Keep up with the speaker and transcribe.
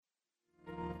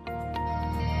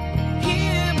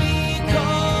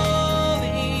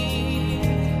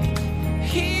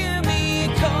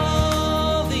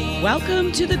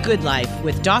Welcome to The Good Life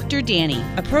with Dr. Danny,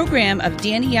 a program of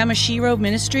Danny Yamashiro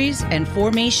Ministries and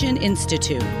Formation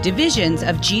Institute, divisions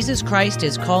of Jesus Christ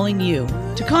is Calling You.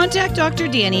 To contact Dr.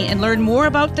 Danny and learn more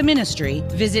about the ministry,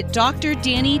 visit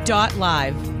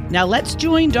drdanny.live. Now let's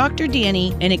join Dr.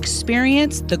 Danny and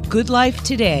experience the good life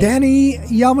today. Danny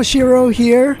Yamashiro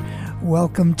here.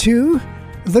 Welcome to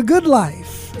The Good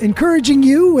Life, encouraging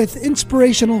you with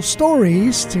inspirational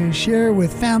stories to share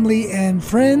with family and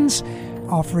friends,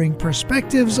 offering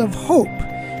perspectives of hope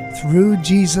through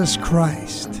Jesus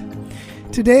Christ.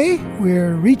 Today,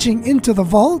 we're reaching into the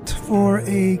vault for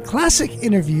a classic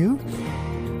interview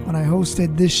when I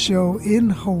hosted this show in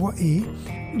Hawaii.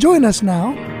 Join us now.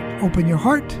 Open your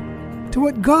heart to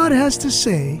what God has to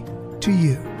say to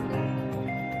you.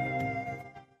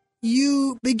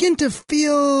 You begin to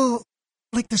feel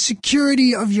like the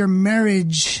security of your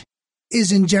marriage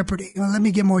is in jeopardy. Well, let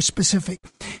me get more specific.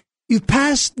 You've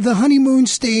passed the honeymoon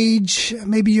stage.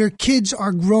 Maybe your kids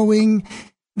are growing.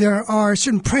 There are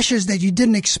certain pressures that you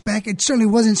didn't expect. It certainly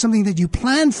wasn't something that you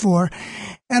planned for.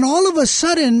 And all of a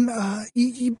sudden,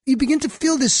 you begin to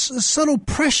feel this subtle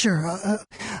pressure.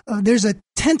 There's a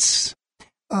tense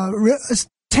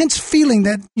feeling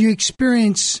that you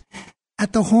experience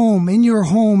at the home, in your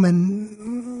home,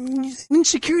 and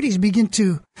insecurities begin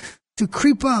to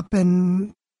creep up,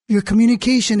 and your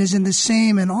communication isn't the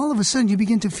same, and all of a sudden you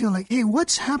begin to feel like, hey,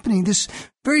 what's happening? This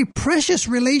very precious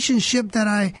relationship that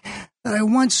I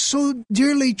once so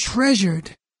dearly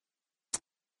treasured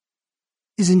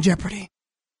is in jeopardy.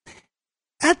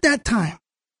 At that time,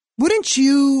 wouldn't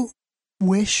you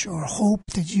wish or hope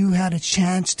that you had a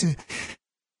chance to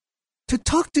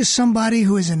talk to somebody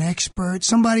who is an expert,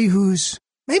 somebody who's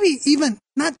maybe even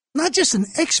not just an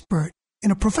expert in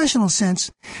a professional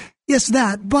sense, yes,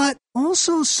 that, but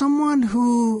also someone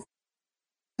who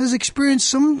has experienced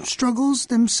some struggles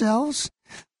themselves.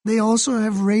 They also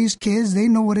have raised kids. They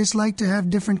know what it's like to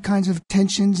have different kinds of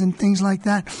tensions and things like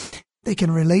that. They can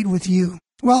relate with you.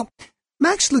 Well,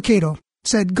 Max Lucado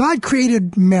said God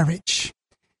created marriage.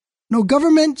 No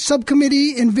government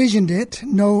subcommittee envisioned it.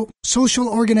 No social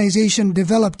organization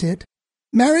developed it.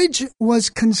 Marriage was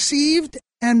conceived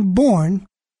and born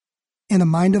in the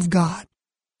mind of God.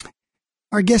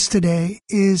 Our guest today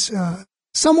is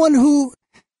someone who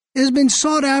has been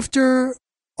sought after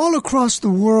all across the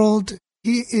world.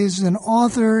 He is an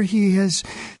author.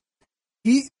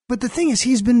 But the thing is,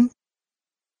 he's been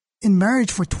in marriage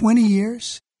for 20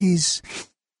 years. He's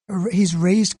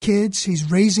raised kids. He's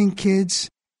raising kids.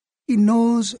 He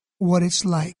knows what it's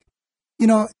like. You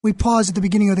know, we paused at the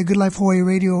beginning of the Good Life Hawaii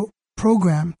radio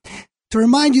program to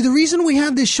remind you the reason we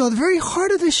have this show, the very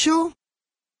heart of this show,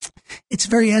 its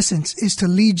very essence is to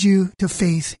lead you to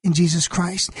faith in Jesus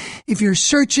Christ. If you're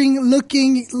searching,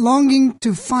 looking, longing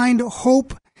to find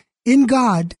hope in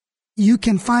God, you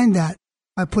can find that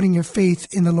by putting your faith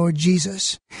in the Lord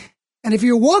Jesus. And if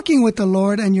you're walking with the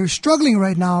Lord and you're struggling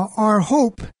right now, our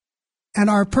hope and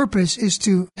our purpose is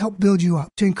to help build you up,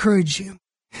 to encourage you.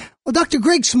 Well, Dr.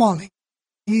 Greg Smalley,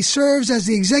 he serves as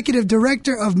the Executive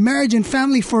Director of Marriage and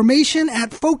Family Formation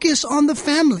at Focus on the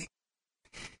Family.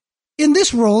 In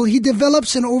this role, he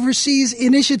develops and oversees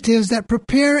initiatives that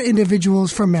prepare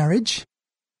individuals for marriage,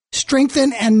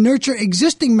 strengthen and nurture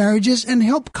existing marriages, and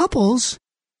help couples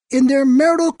in their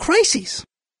marital crises.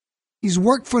 He's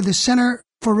worked for the Center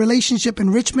for Relationship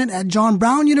Enrichment at John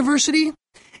Brown University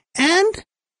and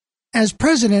as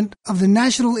president of the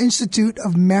National Institute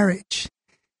of Marriage.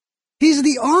 He's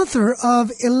the author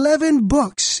of 11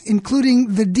 books,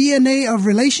 including The DNA of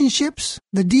Relationships,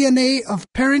 The DNA of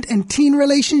Parent and Teen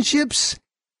Relationships,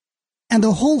 and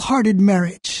The Wholehearted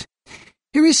Marriage.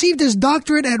 He received his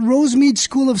doctorate at Rosemead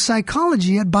School of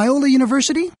Psychology at Biola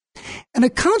University and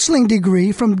a counseling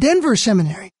degree from Denver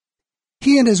Seminary.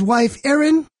 He and his wife,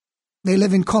 Erin, they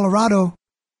live in Colorado.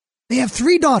 They have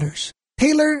 3 daughters,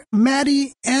 Taylor,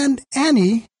 Maddie, and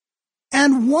Annie,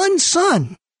 and 1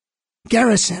 son,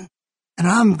 Garrison. And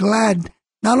I'm glad,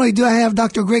 not only do I have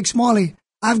Dr. Greg Smalley,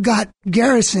 I've got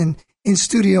Garrison in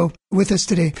studio with us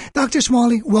today. Dr.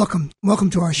 Smalley, welcome. Welcome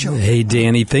to our show. Hey,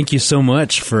 Danny, thank you so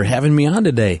much for having me on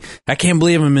today. I can't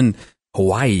believe I'm in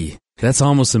Hawaii. That's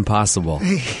almost impossible.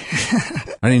 Hey.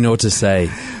 I don't even know what to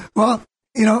say. Well,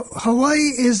 you know, Hawaii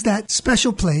is that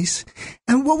special place.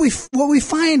 And what we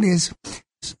find is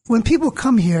when people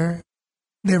come here,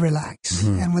 they relax.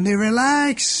 Mm-hmm. And when they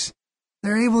relax,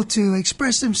 they're able to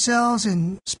express themselves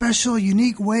in special,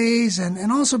 unique ways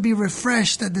and also be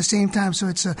refreshed at the same time. So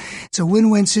it's a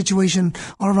win-win situation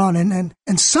all around.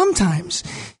 And sometimes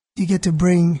you get to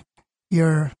bring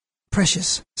your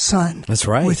precious son That's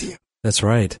right. with you. That's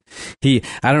right. I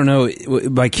don't know,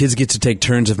 my kids get to take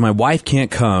turns. If my wife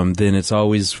can't come, then it's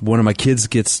always one of my kids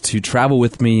gets to travel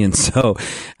with me. And so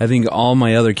I think all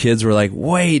my other kids were like,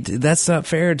 wait, that's not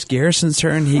fair. It's Garrison's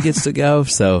turn. He gets to go.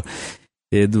 So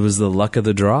it was the luck of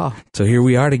the draw. So here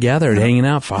we are together, hanging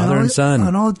out, father and son.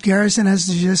 And all Garrison has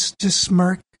to just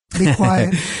smirk, be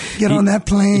quiet, get on that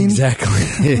plane.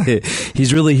 Exactly.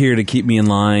 He's really here to keep me in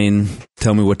line,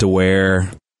 tell me what to wear,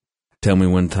 tell me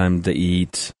when time to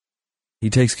eat. He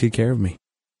takes good care of me.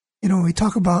 You know,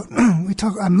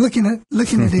 I'm looking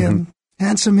at him,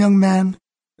 handsome young man.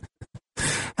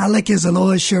 I like his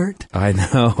Aloha shirt. I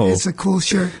know. It's a cool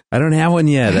shirt. I don't have one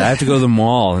yet. I have to go to the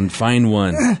mall and find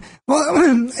one.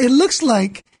 Well, it looks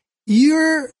like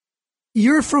you're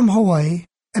from Hawaii,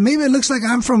 and maybe it looks like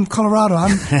I'm from Colorado.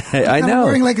 I know. I'm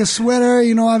wearing like a sweater,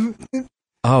 you know.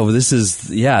 This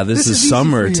is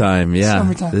summertime. Yeah,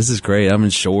 summertime. This is great. I'm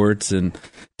in shorts and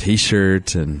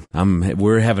t-shirt, and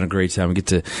we're having a great time. We get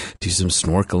to do some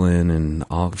snorkeling and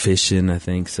all fishing, I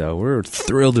think. So we're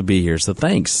thrilled to be here. So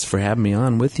thanks for having me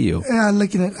on with you. Yeah, I'm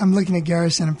looking at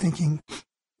Garrison. I'm thinking,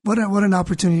 what an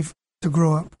opportunity to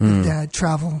grow up with Dad,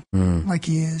 travel like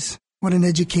he is. What an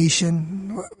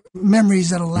education,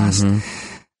 memories that'll last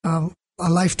a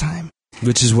lifetime.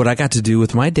 Which is what I got to do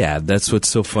with my dad. That's what's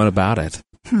so fun about it.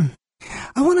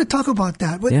 I want to talk about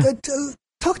that.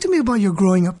 Talk to me about your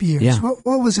growing up years. Yeah.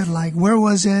 What was it like? Where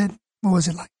was it? What was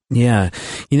it like? Yeah.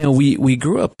 You know, we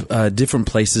grew up different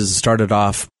places. Started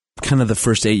off kind of the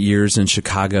first 8 years in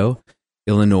Chicago,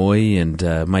 Illinois,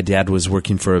 and my dad was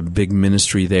working for a big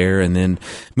ministry there, and then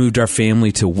moved our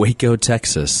family to Waco,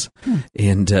 Texas.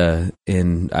 And I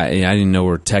didn't know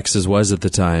where Texas was at the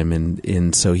time,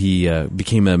 and so he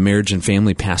became a marriage and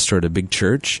family pastor at a big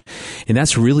church, and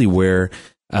that's really where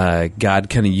God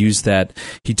kind of used that.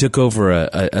 He took over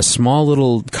a small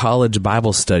little college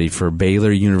Bible study for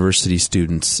Baylor University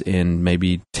students, and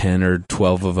maybe 10 or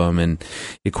 12 of them, and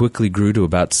it quickly grew to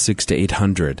about 600 to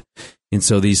 800. And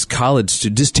so these college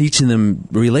students, just teaching them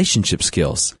relationship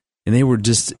skills, and they were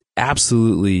just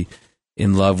absolutely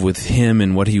in love with him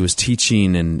and what he was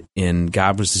teaching, and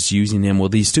God was just using him. Well,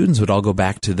 these students would all go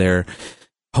back to their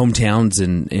hometowns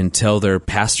and tell their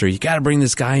pastor, you got to bring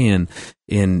this guy in.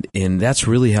 And that's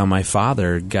really how my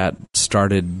father got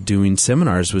started doing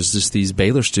seminars, was just these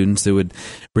Baylor students that would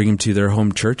bring him to their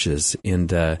home churches. And,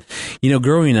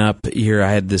 growing up here,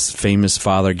 I had this famous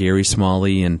father, Gary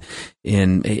Smalley, and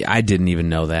I didn't even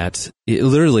know that.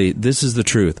 Literally, this is the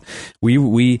truth.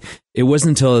 It wasn't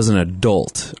until I was an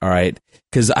adult, all right?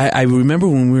 Because I remember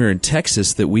when we were in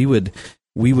Texas that we would,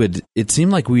 it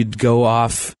seemed like we'd go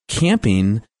off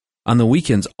camping on the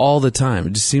weekends all the time.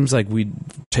 It just seems like we'd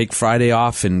take Friday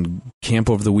off and camp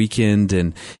over the weekend,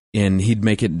 and he'd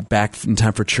make it back in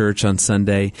time for church on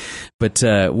Sunday. But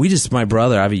my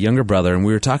brother, I have a younger brother, and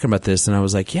we were talking about this, and I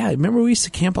was like, yeah, remember we used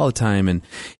to camp all the time, and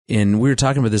we were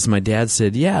talking about this, and my dad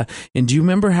said, yeah, and do you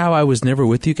remember how I was never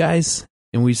with you guys?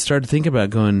 And we started thinking about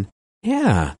it, going,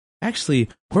 yeah, actually,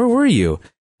 where were you?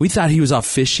 We thought he was off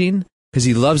fishing, because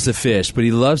he loves to fish, but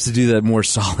he loves to do that more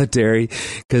solitary,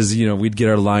 because, we'd get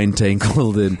our line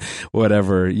tangled and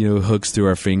whatever, hooks through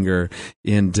our finger.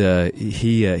 And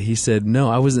he said, no,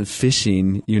 I wasn't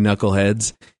fishing, you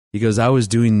knuckleheads. He goes, I was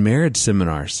doing marriage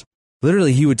seminars.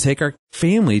 Literally, he would take our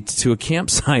family to a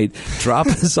campsite, drop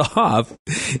us off,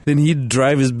 then he'd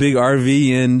drive his big RV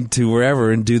in to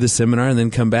wherever and do the seminar, and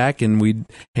then come back, and we'd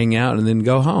hang out and then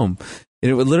go home.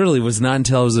 And it literally was not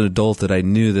until I was an adult that I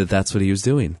knew that that's what he was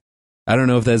doing. I don't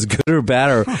know if that's good or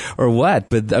bad or what,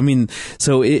 but I mean,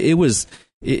 so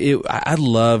I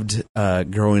loved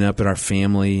growing up in our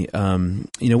family.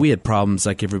 We had problems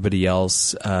like everybody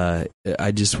else.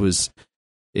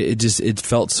 It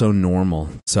felt so normal.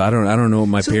 So I don't know what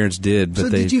my parents did,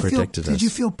 but they protected us. Did you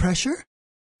feel pressure?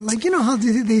 Like, how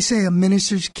they say a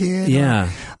minister's kid, yeah,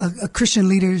 or a Christian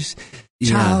leader's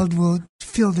child will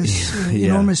feel this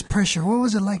enormous pressure. What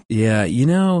was it like? Yeah,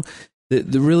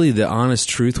 The honest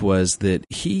truth was that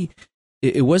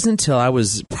it wasn't until I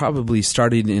was probably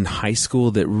starting in high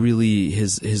school that really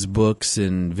his books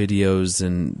and videos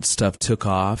and stuff took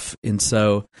off. And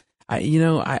so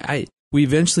we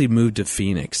eventually moved to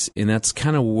Phoenix, and that's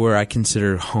kind of where I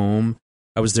consider home.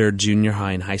 I was there junior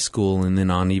high and high school, and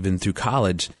then on even through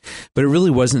college. But it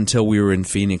really wasn't until we were in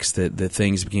Phoenix that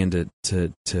things began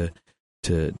to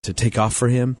take off for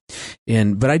him.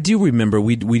 But I do remember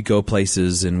we'd go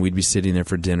places, and we'd be sitting there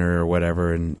for dinner or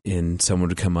whatever, and someone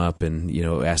would come up and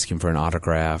ask him for an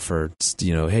autograph, or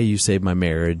hey, you saved my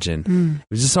marriage. And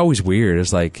it was just always weird.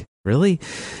 It's like, Really?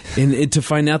 And to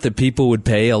find out that people would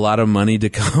pay a lot of money to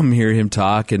come hear him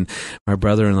talk, and my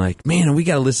brother and like, man, we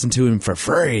got to listen to him for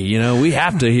free. We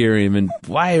have to hear him. And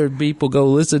why would people go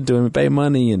listen to him and pay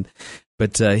money?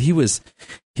 But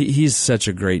he's such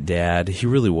a great dad. He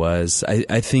really was.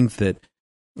 I think that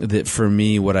for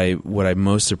me, what I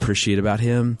most appreciate about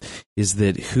him is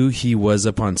that who he was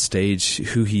up on stage,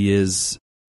 who he is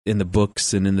in the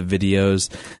books and in the videos,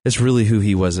 that's really who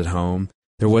he was at home.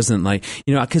 There wasn't like,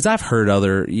 because I've heard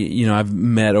I've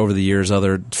met over the years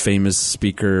other famous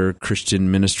speaker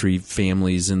Christian ministry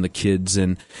families and the kids,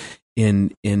 and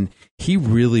he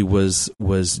really was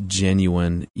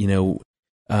genuine.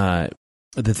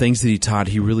 The things that he taught,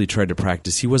 he really tried to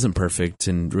practice. He wasn't perfect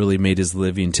and really made his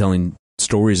living telling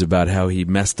stories about how he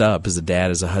messed up as a dad,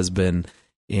 as a husband.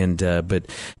 But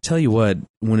tell you what,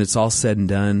 when it's all said and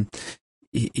done,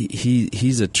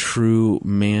 he's a true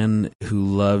man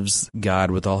who loves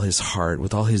God with all his heart,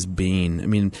 with all his being. I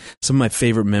mean, some of my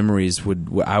favorite memories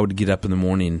I would get up in the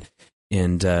morning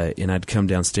and I'd come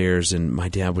downstairs and my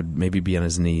dad would maybe be on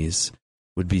his knees,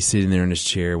 would be sitting there in his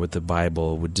chair with the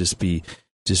Bible, would just be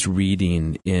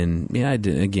reading. And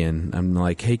I'm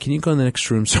like, hey, can you go in the next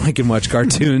room so I can watch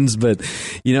cartoons? But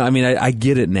I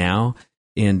get it now.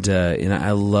 And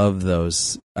I love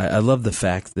those. I love the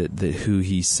fact that who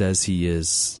he says he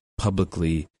is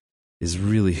publicly is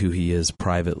really who he is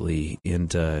privately.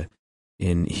 And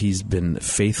he's been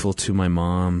faithful to my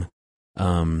mom,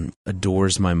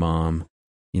 adores my mom.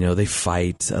 They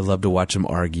fight. I love to watch them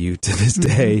argue to this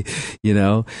day.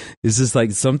 It's just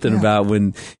like something about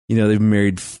when, they've been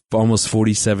married almost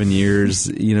 47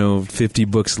 years, 50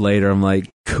 books later, I'm like,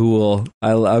 cool.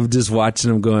 I'm just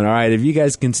watching them going, all right, if you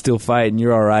guys can still fight and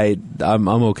you're all right, I'm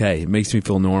okay. It makes me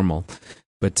feel normal.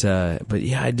 But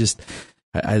yeah, I just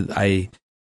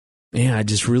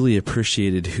really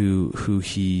appreciated who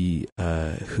he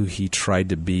tried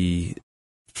to be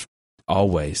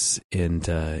always, and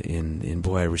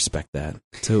boy, I respect that.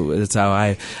 So that's how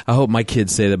I hope my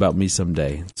kids say that about me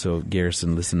someday. So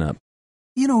Garrison, listen up.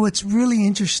 What's really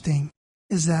interesting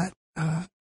is that,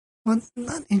 well,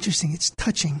 not interesting, it's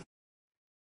touching.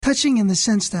 Touching in the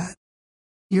sense that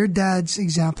your dad's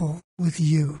example with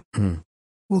you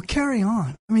will carry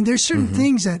on. I mean, there's certain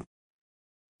things that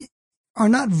are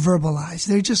not verbalized.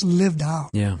 They're just lived out.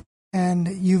 Yeah. And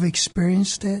you've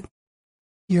experienced it.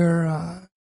 Your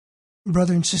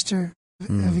brother and sister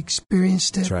have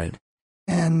experienced it. That's right.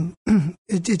 And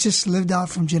it just lived out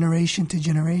from generation to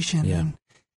generation. Yeah.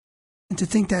 And to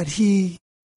think that he,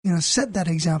 set that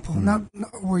example. Not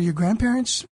were your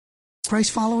grandparents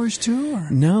Christ followers too? Or?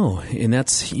 No. And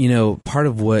that's, part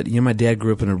of what, my dad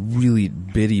grew up in a really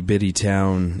bitty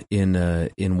town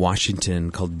in Washington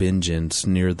called Bingen. It's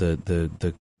near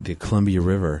the Columbia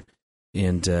River.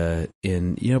 And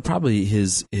probably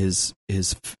his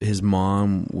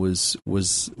mom was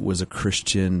a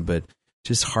Christian, but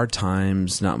just hard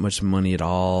times, not much money at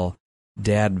all.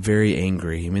 Dad very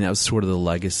angry. I mean, that was sort of the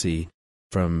legacy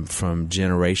from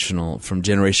generation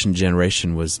to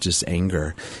generation, was just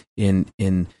anger.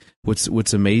 And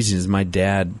what's amazing is my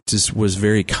dad just was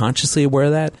very consciously aware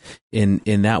of that, and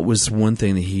that was one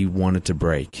thing that he wanted to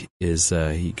break. Is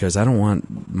he goes, I don't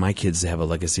want my kids to have a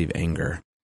legacy of anger.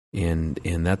 And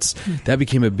that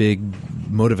became a big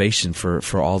motivation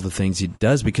for all the things he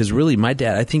does, because really my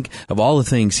dad, I think of all the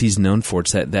things he's known for,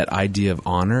 it's that idea of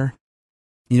honor.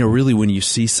 Really when you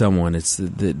see someone, it's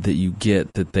that you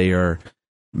get that they are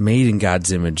made in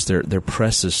God's image. They're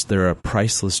precious. They're a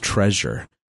priceless treasure.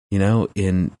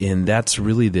 And that's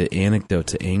really the antidote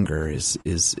to anger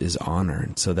is honor.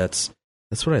 And so that's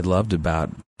what I loved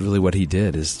about really what he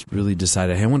did, is really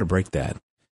decided, hey, I want to break that.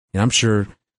 And I'm sure,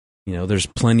 there's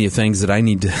plenty of things that I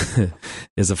need to,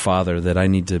 as a father, that I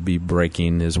need to be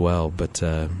breaking as well. But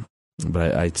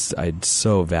I'd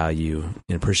so value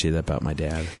and appreciate that about my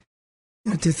dad.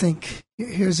 To think,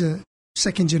 here's a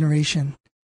second generation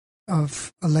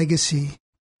of a legacy.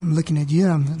 I'm looking at you.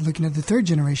 I'm looking at the third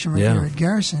generation here at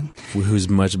Garrison, who's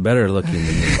much better looking than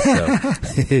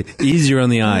me. So. Easier on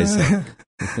the eyes.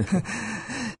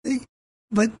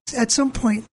 But at some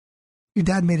point, your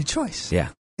dad made a choice. Yeah.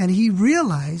 And he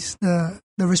realized the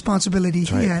responsibility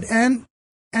he had, and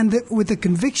with the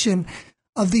conviction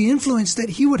of the influence that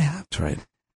he would have. That's right.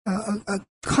 A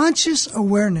conscious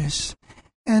awareness.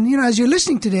 And, as you're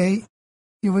listening today,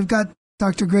 we've got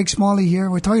Dr. Greg Smalley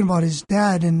here. We're talking about his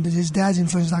dad and his dad's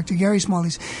influence, Dr. Gary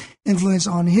Smalley's influence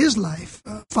on his life,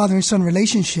 father and son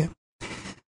relationship.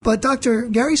 But Dr.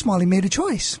 Gary Smalley made a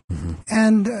choice.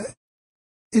 And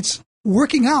it's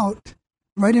working out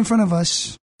right in front of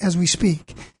us as we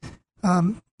speak.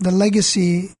 The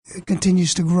legacy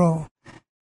continues to grow.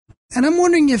 And I'm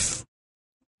wondering if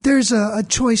there's a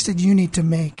choice that you need to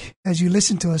make as you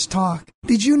listen to us talk.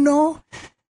 Did you know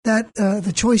that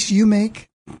the choice you make,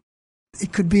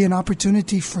 it could be an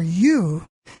opportunity for you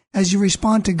as you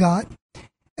respond to God,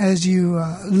 as you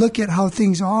look at how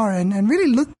things are and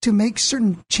really look to make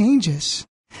certain changes.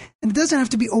 And it doesn't have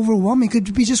to be overwhelming. It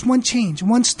could be just one change,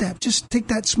 one step. Just take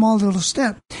that small little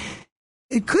step.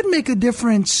 It could make a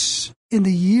difference in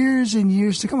the years and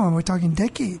years to come. On, we're talking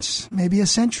decades, maybe a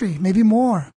century, maybe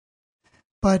more.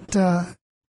 But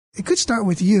it could start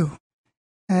with you.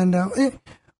 And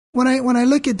when I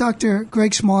look at Dr.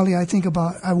 Greg Smalley, I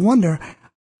wonder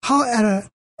how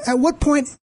at what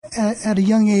point at a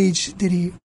young age did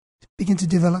he begin to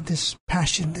develop this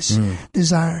passion, this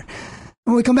desire?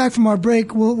 When we come back from our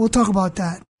break, we'll talk about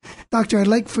that. Doctor, I'd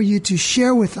like for you to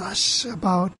share with us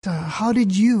about how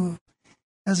did you,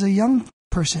 as a young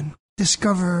person,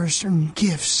 discover certain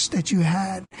gifts that you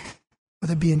had,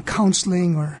 whether it be in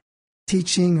counseling or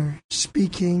teaching or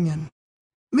speaking, and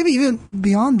maybe even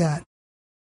beyond that.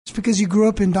 It's because you grew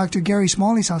up in Dr. Gary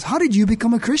Smalley's house. How did you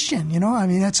become a Christian?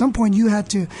 At some point you had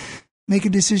to make a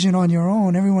decision on your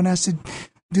own. Everyone has to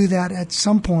do that at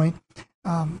some point.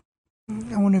 I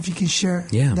wonder if you can share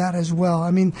that as well.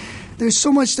 There's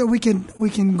so much that we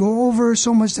can go over,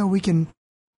 so much that we can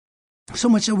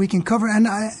cover, and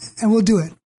we'll do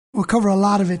it. We'll cover a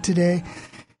lot of it today.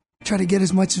 Try to get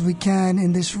as much as we can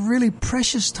in this really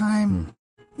precious time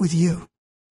with you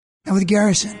and with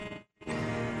Garrison.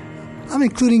 I'm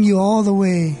including you all the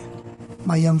way,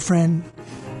 my young friend,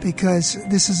 because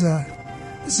this is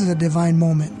a divine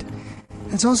moment.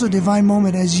 It's also a divine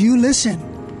moment as you listen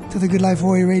to the Good Life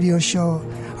Warrior Radio Show,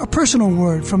 a personal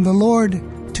word from the Lord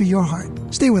to your heart.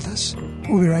 Stay with us.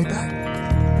 We'll be right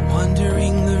back.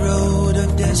 Wandering the road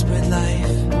of desperate life,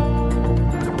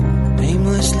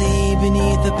 aimlessly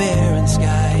beneath the barren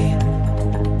sky.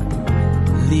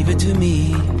 Leave it to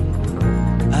me,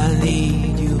 I'll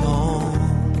lead you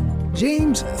home.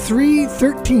 James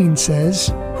 3:13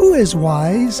 says, "Who is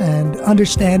wise and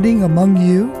understanding among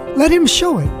you? Let him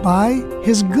show it by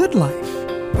his good life,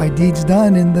 by deeds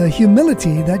done in the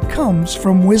humility that comes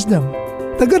from wisdom."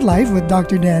 The Good Life with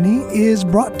Dr. Danny is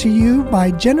brought to you by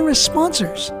generous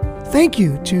sponsors. Thank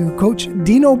you to Coach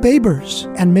Dino Babers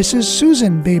and Mrs.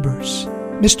 Susan Babers,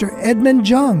 Mr. Edmund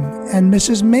Jung and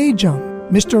Mrs. May Jung,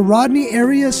 Mr. Rodney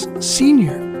Arias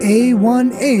Sr.,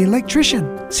 A1A Electrician,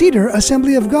 Cedar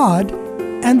Assembly of God,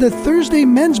 and the Thursday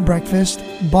Men's Breakfast,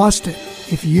 Boston.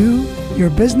 If you, your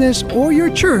business, or your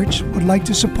church would like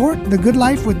to support The Good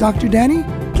Life with Dr. Danny,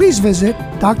 please visit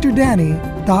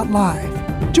drdanny.live.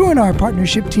 Join our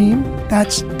partnership team.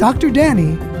 That's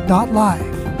drdanny.live.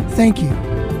 Thank you.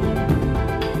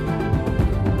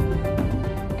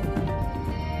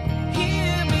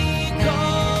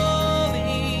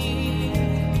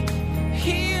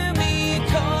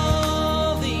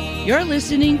 You're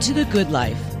listening to The Good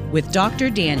Life with Dr.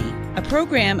 Danny, a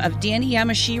program of Danny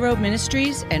Yamashiro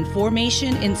Ministries and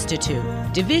Formation Institute.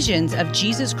 Divisions of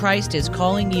Jesus Christ is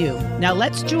calling you. Now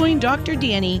let's join Dr.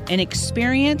 Danny and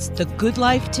experience the good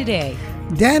life today.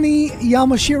 Danny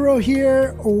Yamashiro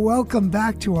here. Welcome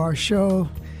back to our show.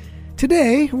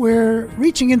 Today, we're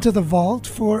reaching into the vault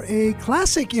for a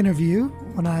classic interview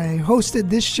when I hosted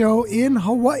this show in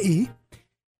Hawaii.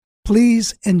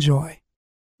 Please enjoy.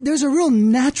 There's a real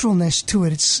naturalness to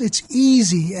it. It's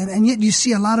easy, and yet you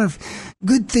see a lot of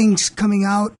good things coming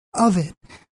out of it.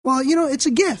 Well, it's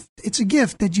a gift. It's a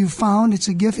gift that you found. It's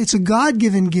a gift. It's a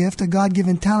God-given gift, a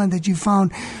God-given talent that you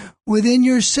found within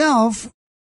yourself,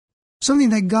 something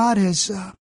that God has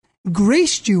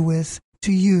graced you with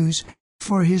to use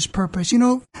for His purpose.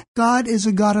 God is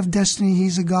a God of destiny.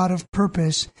 He's a God of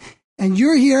purpose. And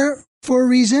you're here for a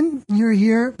reason. You're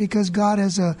here because God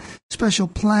has a special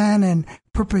plan and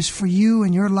purpose for you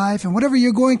and your life. And whatever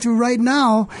you're going through right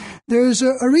now, there's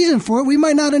a reason for it. We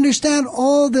might not understand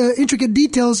all the intricate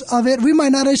details of it. We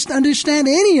might not understand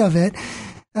any of it.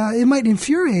 It might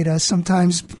infuriate us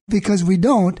sometimes because we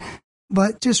don't.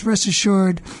 But just rest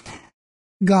assured,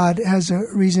 God has a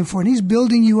reason for it. And He's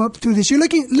building you up through this. You're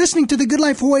listening to the Good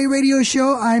Life Hawaii Radio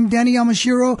Show. I'm Danny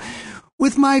Yamashiro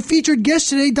with my featured guest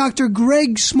today, Dr.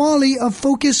 Greg Smalley of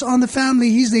Focus on the Family.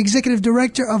 He's the Executive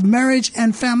Director of Marriage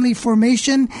and Family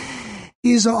Formation.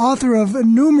 He's the author of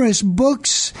numerous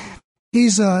books.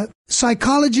 He's a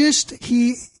psychologist.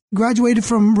 He graduated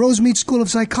from Rosemead School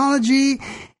of Psychology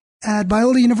at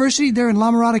Biola University there in La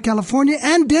Mirada, California,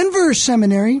 and Denver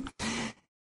Seminary.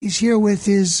 He's here with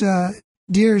his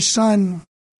dear son.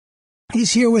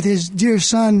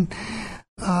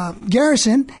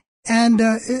 Garrison. And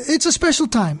it's a special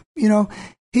time. He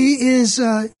is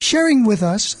sharing with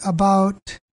us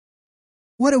about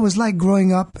what it was like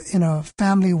growing up in a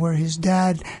family where his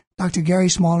dad, Dr. Gary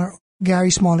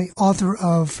Smalley, author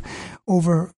of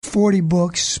over 40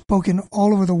 books, spoken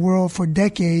all over the world for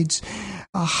decades,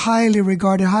 highly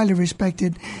regarded, highly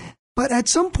respected. But at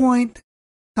some point,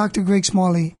 Dr. Greg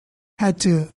Smalley had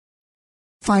to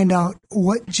find out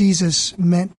what Jesus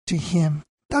meant to him.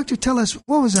 Doctor, tell us,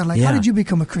 what was that like? Yeah. How did you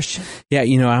become a Christian? Yeah,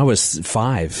 I was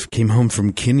 5, came home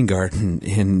from kindergarten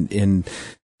and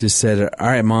just said, all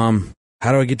right, Mom,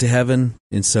 how do I get to heaven?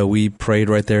 And so we prayed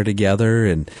right there together,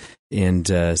 and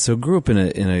so grew up in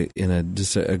a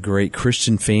just a great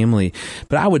Christian family.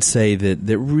 But I would say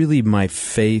that really my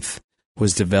faith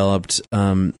was developed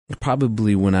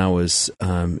probably when I was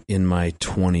in my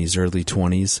 20s, early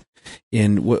 20s.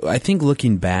 And I think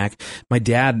looking back, my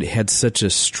dad had such a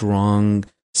strong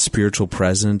spiritual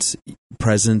presence.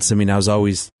 I mean, I was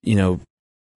always,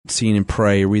 seeing him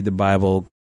pray, read the Bible,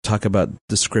 talk about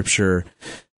the scripture,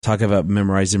 talk about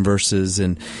memorizing verses.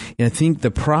 And I think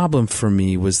the problem for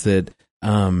me was that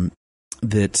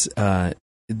that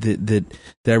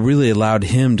I really allowed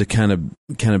him to kind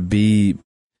of be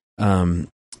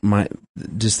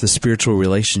just the spiritual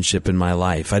relationship in my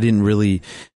life. I didn't really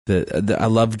I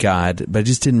loved God, but I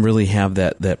just didn't really have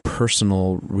that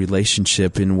personal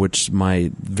relationship in which my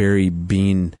very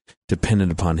being depended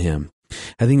upon him.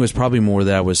 I think it was probably more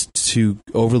that I was too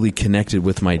overly connected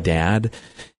with my dad.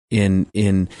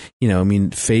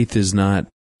 Faith is not,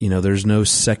 there's no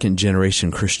second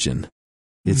generation Christian.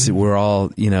 It's we're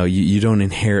all, you don't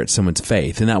inherit someone's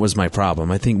faith, and that was my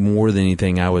problem. I think more than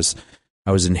anything, I was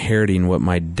inheriting what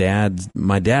my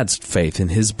dad's faith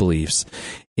and his beliefs.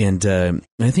 And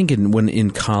I think when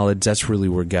in college, that's really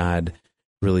where God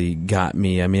really got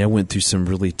me. I mean, I went through some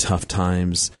really tough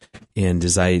times, and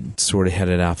as I sort of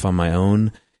headed off on my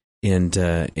own, and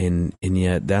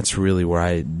yet that's really where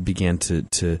I began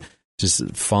to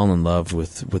just fall in love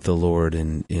with the Lord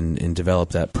and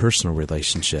develop that personal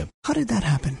relationship. How did that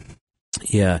happen?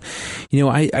 Yeah,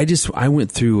 I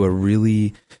went through a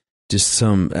really.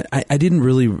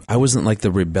 I wasn't like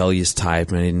the rebellious type,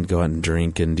 and I didn't go out and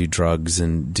drink and do drugs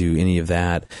and do any of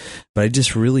that. But I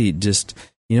just really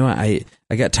I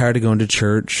got tired of going to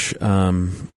church. I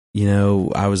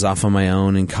was off on my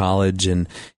own in college, and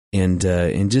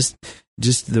just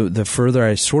the further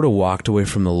I sort of walked away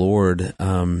from the Lord,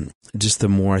 just the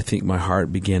more I think my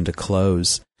heart began to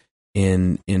close,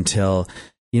 until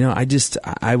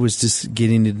I was just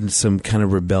getting into some kind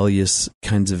of rebellious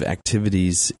kinds of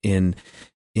activities, and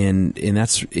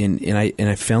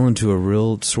I fell into a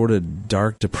real sort of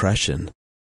dark depression,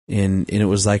 and it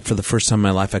was like for the first time in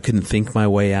my life I couldn't think my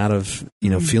way out of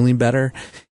feeling better,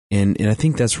 and I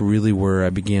think that's really where I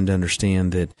began to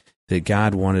understand that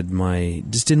God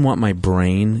didn't want my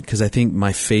brain, because I think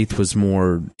my faith was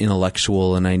more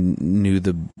intellectual, and I knew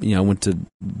I went to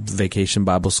vacation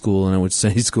Bible school and I went to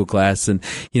Sunday school class, and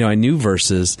I knew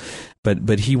verses,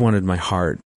 but he wanted my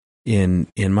heart, and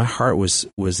my heart was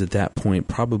at that point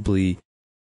probably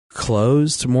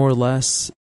closed, more or less,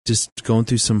 just going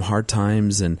through some hard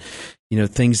times, and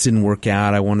things didn't work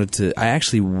out. I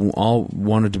actually all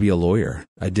wanted to be a lawyer.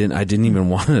 I didn't even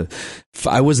want to,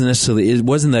 it wasn't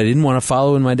that I didn't want to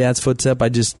follow in my dad's footsteps. I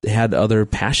just had other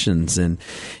passions, and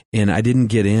I didn't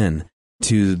get in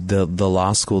to the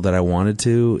law school that I wanted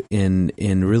to, in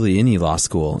really any law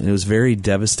school. And it was very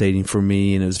devastating for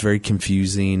me, and it was very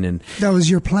confusing. And that was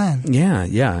your plan. Yeah.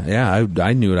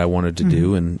 I knew what I wanted to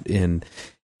do, and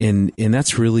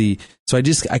that's really, so I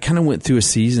kind of went through a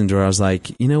season where I was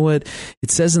like, you know what?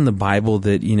 It says in the Bible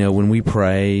that, when we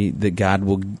pray, that God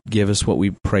will give us what we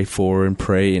pray for, and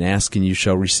pray and ask and you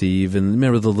shall receive. And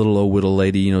remember the little old widow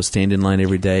lady, stand in line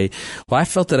every day. Well, I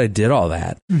felt that I did all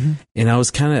that. Mm-hmm. And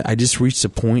I just reached a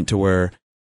point to where,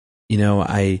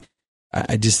 I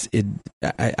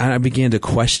began to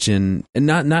question, and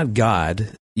not God.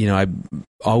 I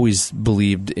always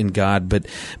believed in God, but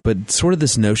sort of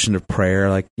this notion of prayer,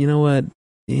 like,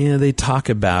 they talk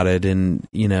about it, and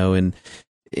it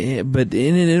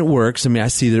works. I mean, I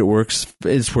see that it works.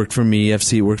 It's worked for me. I've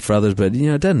seen it work for others, but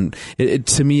it doesn't.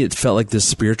 To me, it felt like this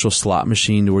spiritual slot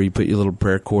machine where you put your little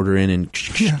prayer quarter in, and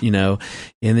and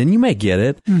then you may get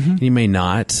it, and you may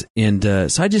not.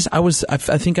 And so I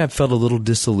think I felt a little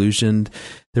disillusioned.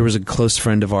 There was a close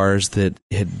friend of ours that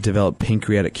had developed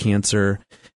pancreatic cancer,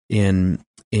 and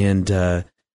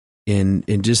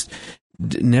just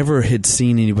never had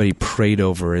seen anybody prayed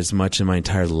over as much in my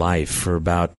entire life for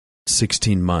about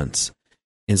 16 months.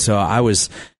 And so I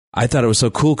thought it was so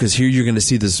cool, because here you're going to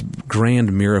see this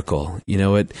grand miracle.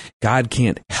 God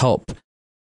can't help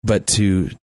but to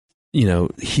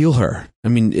heal her. I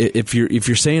mean, if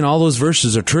you're saying all those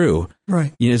verses are true,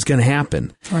 right, it's going to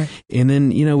happen. Right. And then,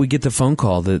 we get the phone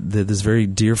call that this very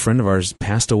dear friend of ours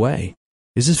passed away.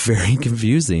 It's just very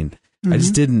confusing. I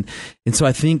just didn't. And so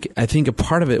I think a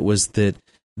part of it was that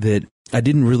I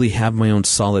didn't really have my own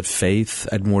solid faith.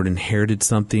 I'd more inherited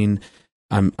something.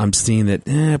 I'm seeing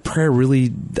that prayer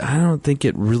really, I don't think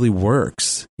it really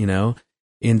works,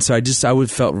 And so I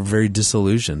would felt very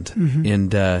disillusioned.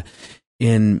 And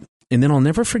then I'll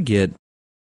never forget,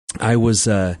 I was,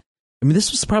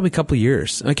 this was probably a couple of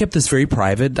years. I kept this very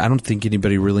private. I don't think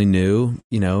anybody really knew,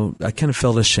 I kind of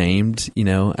felt ashamed,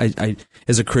 I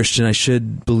as a Christian, I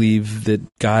should believe that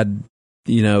God,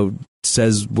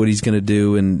 says what he's going to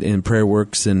do and prayer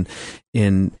works and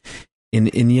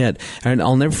yet, and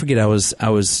I'll never forget, I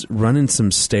was running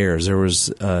some stairs. There was,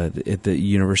 at the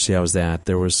university I was at,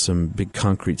 there was some big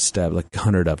concrete steps, like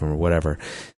 100 of them or whatever.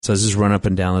 So I was just running up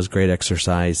and down. It was great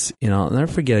exercise. I'll never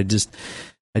forget, I just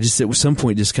at some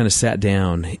point just kind of sat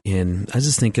down and I was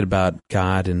just thinking about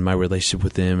God and my relationship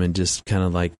with him and just kind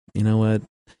of like, you know what?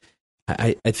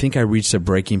 I think I reached a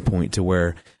breaking point to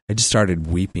where I just started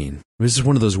weeping. It was just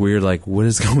one of those weird, like, what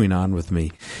is going on with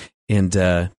me?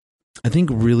 And, I think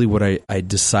really what I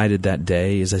decided that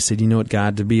day is I said, you know what,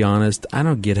 God, to be honest, I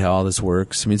don't get how all this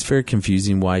works. I mean, it's very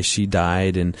confusing why she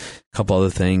died and a couple other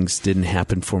things didn't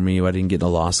happen for me. I didn't get into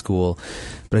law school.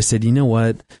 But I said, you know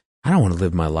what? I don't want to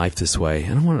live my life this way. I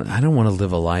don't want to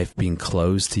live a life being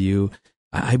closed to you.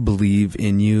 I believe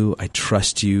in you. I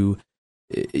trust you.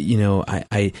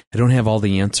 I don't have all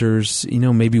the answers.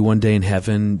 Maybe one day in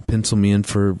heaven, pencil me in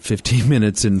for 15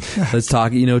 minutes and let's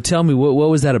talk. Tell me what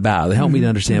was that about? Help me to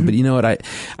understand. But you know what? I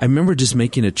remember just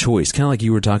making a choice, kind of like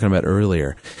you were talking about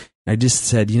earlier. I just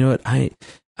said, you know what?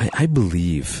 I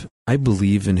believe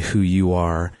in who you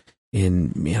are,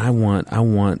 and man, I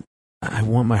want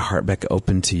my heart back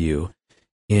open to you.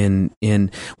 And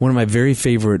one of my very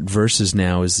favorite verses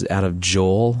now is out of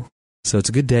Joel. So it's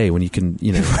a good day when you can,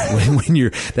 when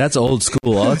you're, that's old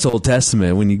school, that's Old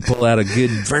Testament, when you pull out a good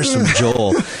verse from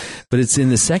Joel. But it's in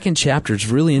the second chapter. It's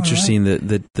really interesting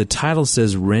that the title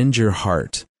says, rend your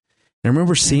heart. And I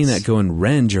remember seeing that going,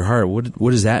 rend your heart.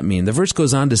 What does that mean? The verse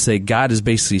goes on to say, God is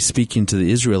basically speaking to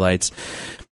the Israelites.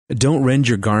 Don't rend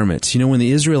your garments. When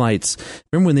the Israelites,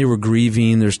 remember when they were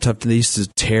grieving, they used to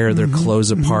tear their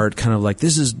clothes apart, kind of like,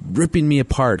 this is ripping me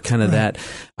apart, kind of that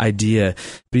idea.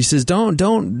 But he says, don't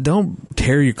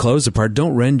tear your clothes apart.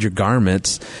 Don't rend your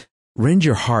garments. Rend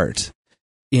your heart.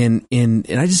 And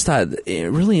I just thought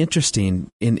really interesting.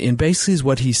 And basically is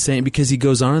what he's saying, because he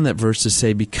goes on in that verse to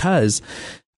say, because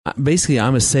basically,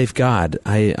 I'm a safe God.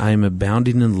 I'm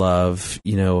abounding in love.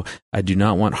 I do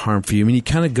not want harm for you. I mean, he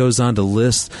kind of goes on to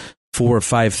list 4 or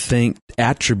 5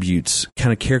 attributes,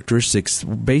 kind of characteristics.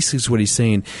 Basically, is what he's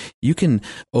saying. You can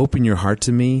open your heart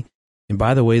to me, and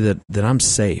by the way, that I'm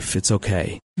safe. It's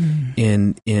okay.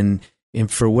 And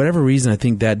for whatever reason, I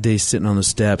think that day sitting on the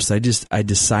steps, I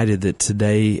decided that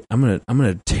today I'm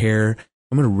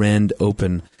gonna rend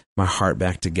open my heart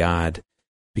back to God,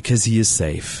 because he is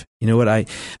safe. You know what? I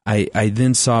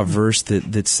then saw a verse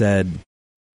that said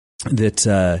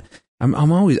that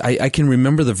I'm always I can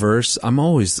remember the verse. I'm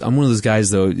one of those guys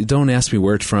though. Don't ask me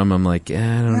where it's from. I'm like, I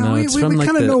don't know. It's from we like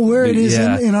kind of know where it is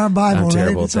in our Bible,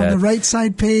 right? It's on the right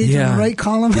side page, on the right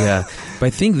column. Yeah, but I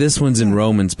think this one's in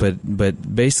Romans.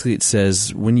 But basically, it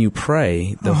says when you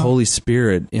pray, the Holy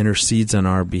Spirit intercedes on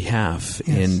our behalf,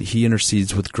 and He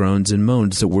intercedes with groans and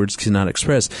moans that words cannot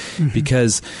express,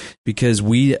 because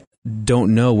we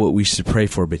don't know what we should pray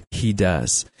for, but He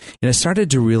does. And I started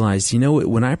to realize,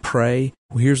 when I pray,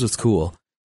 here's what's cool,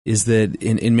 is that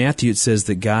in Matthew it says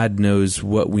that God knows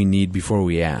what we need before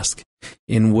we ask.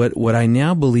 And what I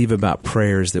now believe about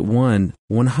prayer is that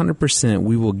 100%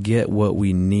 we will get what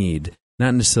we need,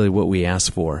 not necessarily what we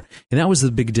ask for. And that was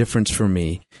the big difference for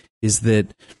me, is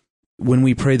that when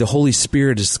we pray, the Holy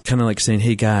Spirit is kind of like saying,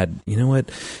 hey, God, you know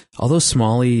what? Although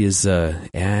Smalley is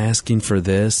asking for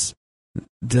this,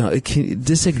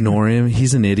 just ignore him.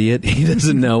 He's an idiot. He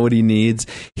doesn't know what he needs.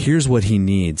 Here's what he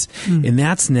needs. And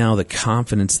that's now the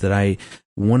confidence that I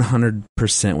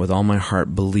 100% with all my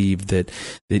heart believe that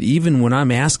even when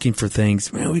I'm asking for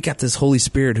things, man, we got this Holy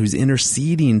Spirit who's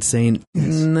interceding, saying,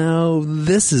 no,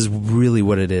 this is really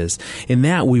what it is. And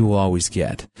that we will always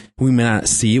get. We may not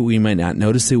see it. We might not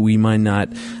notice it. We might not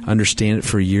understand it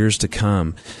for years to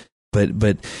come. But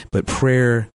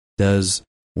prayer does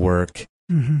work.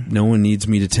 No one needs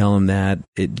me to tell him that.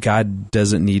 God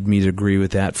doesn't need me to agree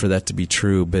with that for that to be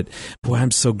true. But boy,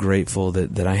 I'm so grateful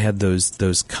that I had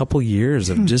those couple years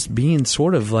of just being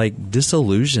sort of like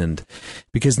disillusioned,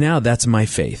 because now that's my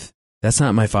faith. That's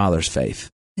not my father's faith.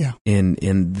 Yeah.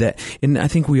 And I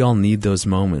think we all need those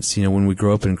moments, when we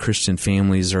grow up in Christian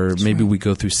families, or maybe we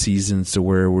go through seasons to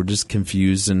where we're just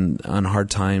confused and on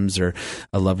hard times, or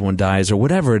a loved one dies, or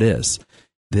whatever it is,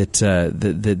 that's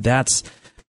the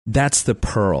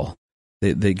pearl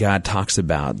that God talks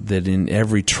about, that in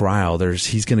every trial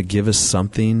He's going to give us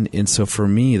something. And so for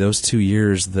me, those 2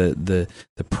 years, the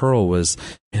pearl was,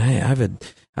 I've had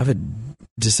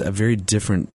just a very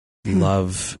different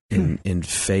love and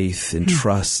faith and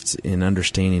trust and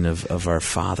understanding of our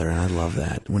Father, and I love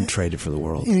that. Wouldn't trade it for the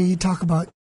world. You talk about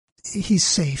He's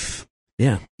safe.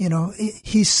 Yeah.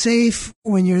 He's safe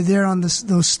when you're there on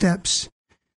those steps,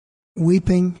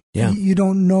 weeping. Yeah. You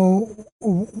don't know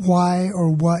why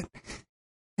or what.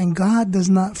 And God does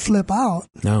not flip out.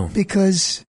 No.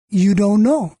 Because you don't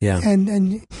know. Yeah.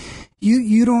 And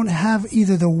you don't have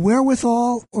either the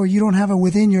wherewithal, or you don't have it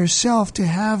within yourself to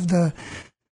have the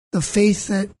faith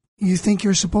that you think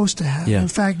you're supposed to have. Yeah. In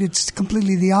fact, it's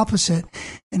completely the opposite.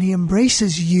 And He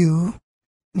embraces you,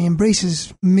 and He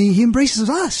embraces me, He embraces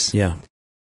us. Yeah.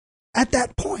 At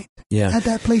that point. Yeah. At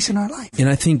that place in our life. And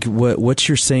I think what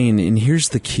you're saying, and here's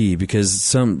the key,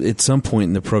 because at some point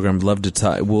in the program, I'd love to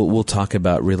talk. We'll talk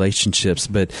about relationships,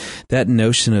 but that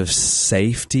notion of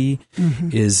safety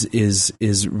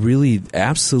is really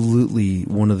absolutely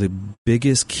one of the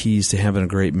biggest keys to having a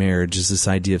great marriage. Is this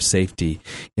idea of safety,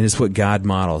 and it's what God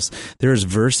models. There is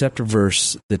verse after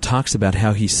verse that talks about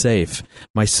how He's safe.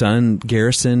 My son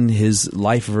Garrison, his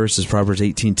life verse is Proverbs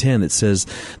 18:10. That says,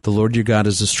 "The Lord your God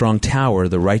is a strong tower;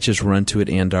 the righteous run to it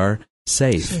and are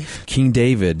safe." King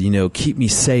David, keep me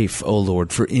safe, O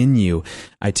Lord, for in you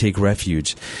I take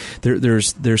refuge.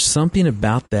 There's something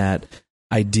about that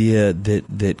idea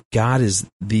that God is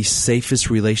the safest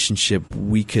relationship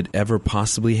we could ever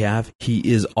possibly have. He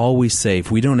is always safe.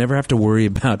 We don't ever have to worry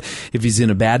about if He's in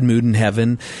a bad mood in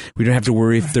heaven. We don't have to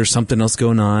worry if there's something else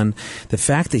going on. The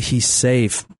fact that He's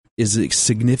safe is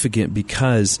significant,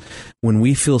 because when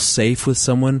we feel safe with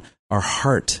someone, our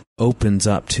heart opens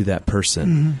up to that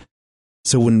person.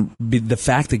 So the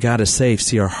fact that God is safe,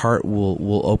 see, our heart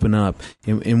will open up,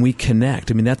 and we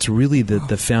connect. I mean, that's really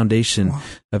the foundation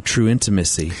of true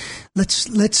intimacy.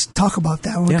 Let's talk about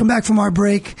that. When we come back from our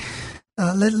break,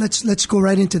 let's go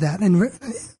right into that, and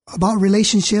about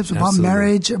relationships, about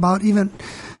marriage, about even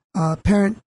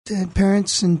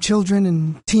parents and children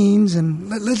and teens, and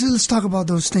let's talk about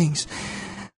those things.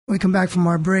 When we come back from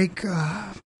our break,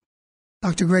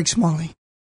 Dr. Greg Smalley,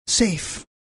 safe.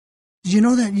 Did you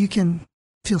know that you can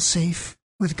feel safe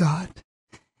with God?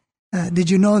 Did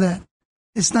you know that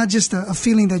it's not just a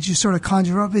feeling that you sort of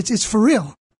conjure up? It's for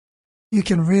real. You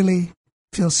can really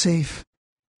feel safe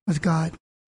with God.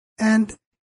 And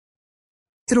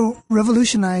it'll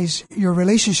revolutionize your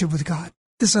relationship with God,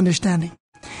 this understanding.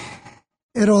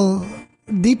 It'll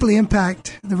deeply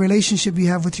impact the relationship you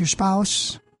have with your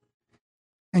spouse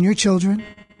and your children.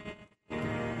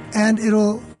 And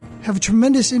it'll have a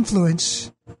tremendous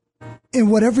influence in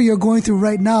whatever you're going through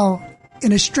right now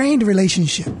in a strained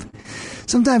relationship.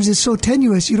 Sometimes it's so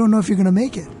tenuous, you don't know if you're going to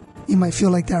make it. You might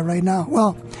feel like that right now.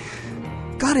 Well,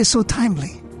 God is so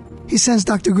timely. He sends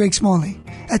Dr. Greg Smalley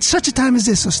at such a time as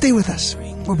this, so stay with us.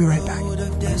 We'll be right back.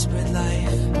 Desperate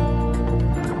life,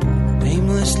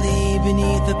 aimlessly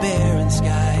beneath the barren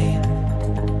sky.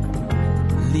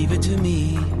 Leave it to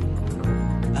me,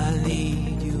 I'll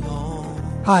lead you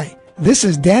home. Hi, this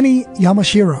is Danny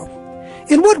Yamashiro.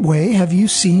 In what way have you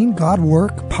seen God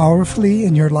work powerfully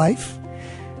in your life?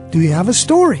 Do you have a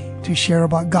story to share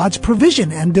about God's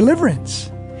provision and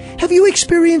deliverance? Have you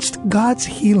experienced God's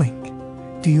healing?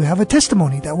 Do you have a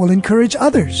testimony that will encourage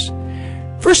others?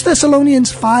 1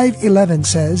 Thessalonians 5:11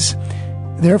 says,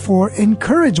 "Therefore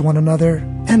encourage one another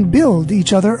and build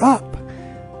each other up."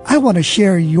 I want to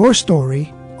share your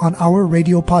story on our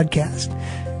radio podcast.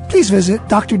 Please visit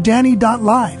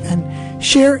drdanny.live and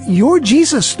share your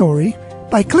Jesus story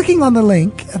by clicking on the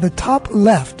link at the top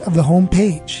left of the home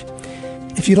page.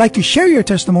 If you'd like to share your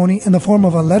testimony in the form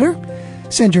of a letter,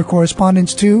 send your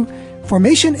correspondence to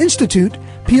Formation Institute,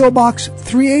 P.O. Box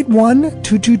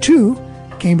 381222,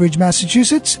 Cambridge,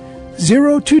 Massachusetts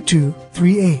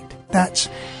 02238. That's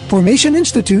Formation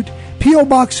Institute, P.O.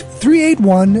 Box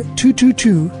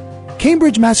 381222,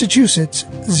 Cambridge, Massachusetts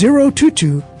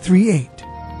 02238.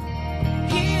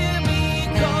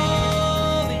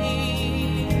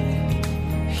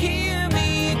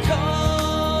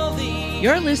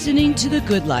 You're listening to The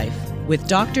Good Life with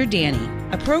Dr. Danny,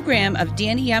 a program of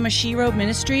Danny Yamashiro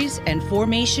Ministries and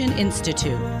Formation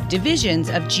Institute. Divisions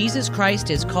of Jesus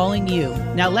Christ is calling you.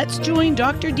 Now let's join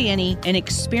Dr. Danny and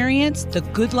experience the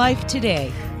good life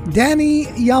today. Danny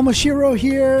Yamashiro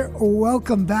here.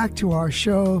 Welcome back to our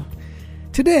show.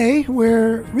 Today,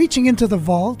 we're reaching into the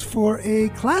vault for a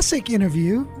classic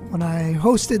interview when I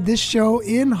hosted this show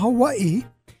in Hawaii.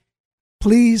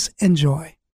 Please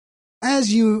enjoy.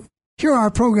 As you hear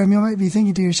our program, you might be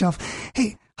thinking to yourself,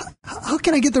 hey, how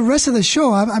can I get the rest of the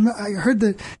show? I heard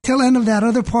the tail end of that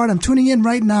other part. I'm tuning in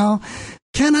right now.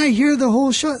 Can I hear the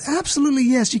whole show? Absolutely,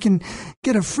 yes. You can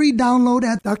get a free download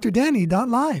at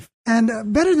drdanny.live.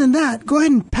 And better than that, go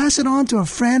ahead and pass it on to a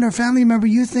friend or family member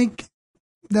you think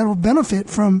that will benefit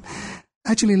from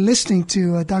actually listening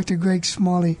to Dr. Greg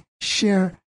Smalley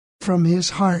share from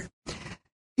his heart.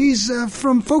 He's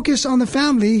from Focus on the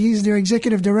Family. He's their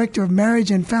Executive Director of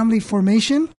Marriage and Family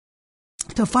Formation.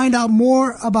 To find out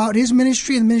more about his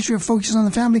ministry and the ministry of Focus on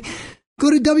the Family, go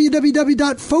to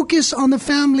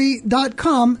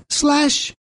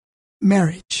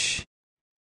www.focusonthefamily.com/marriage.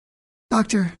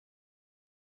 Doctor,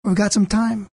 we've got some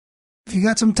time. If you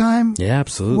got some time, yeah,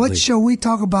 absolutely. What shall we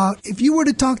talk about? If you were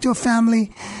to talk to a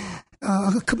family,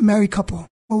 a married couple,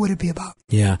 what would it be about?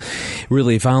 Yeah,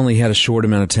 really, if I only had a short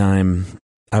amount of time,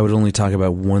 I would only talk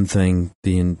about one thing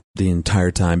the entire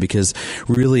time, because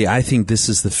really, I think this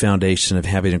is the foundation of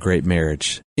having a great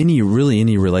marriage. Any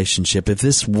relationship, if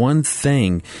this one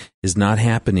thing is not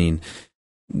happening,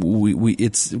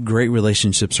 it's great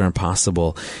relationships are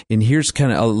impossible. And here's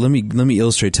kind of let me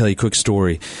tell you a quick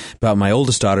story about my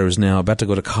oldest daughter, who's now about to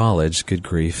go to college. Good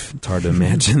grief, it's hard to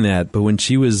imagine that. But when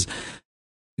she was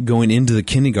going into the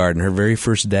kindergarten, her very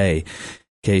first day,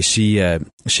 okay, she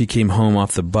came home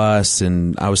off the bus,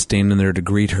 and I was standing there to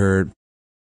greet her.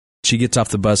 She gets off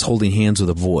the bus holding hands with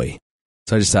a boy.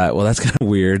 So I just thought, well, that's kind of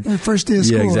weird. First day of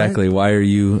school, yeah, exactly. Right? Why are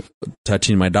you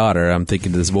touching my daughter? I'm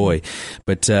thinking to this boy.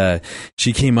 But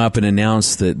she came up and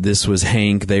announced that this was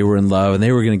Hank. They were in love, and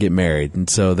they were going to get married. And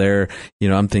so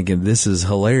I'm thinking, this is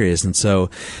hilarious. And so,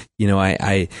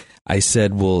 I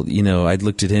said, well, I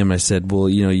looked at him and I said, well,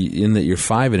 in that you're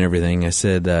 5 and everything, I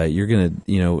said, you're going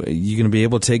to be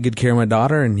able to take good care of my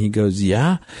daughter? And he goes,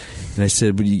 yeah. And I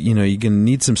said, but you're going to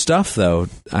need some stuff though,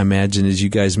 I imagine, as you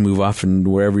guys move off and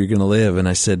wherever you're going to live. And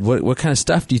I said, what kind of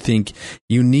stuff do you think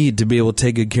you need to be able to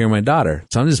take good care of my daughter?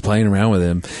 So I'm just playing around with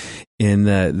him. And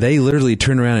they literally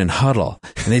turned around and huddle,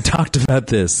 and they talked about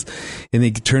this. And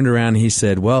they turned around and he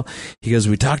said, well, he goes,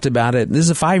 we talked about it. And this is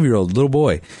a 5-year-old little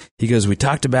boy. He goes, we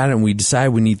talked about it and we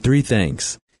decided we need 3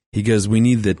 things. He goes, we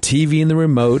need the TV and the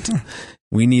remote.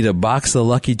 We need a box of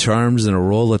Lucky Charms and a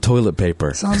roll of toilet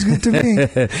paper. Sounds good to me.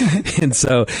 And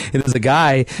so, and as a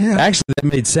guy, actually that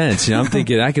made sense. I'm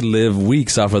thinking I could live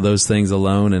weeks off of those things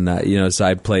alone. And, so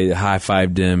I played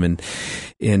high-fived him. And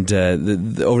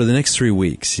over the next 3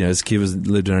 weeks, this kid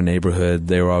lived in our neighborhood.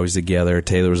 They were always together.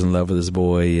 Taylor was in love with this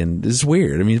boy. And it's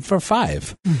weird. I mean, for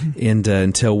 5. Mm-hmm. And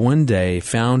until one day,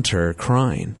 found her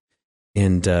crying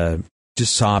and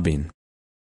just sobbing.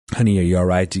 Honey, are you all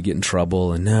right? Did you get in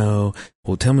trouble? And no.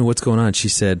 Well, tell me what's going on. She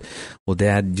said, well,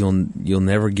 Dad, you'll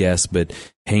never guess, but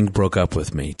Hank broke up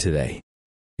with me today.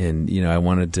 And, I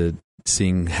wanted to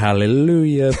sing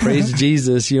hallelujah, praise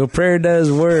Jesus, prayer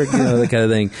does work, that kind of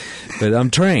thing. But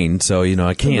I'm trained, so,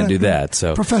 I can't do that.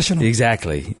 So professional.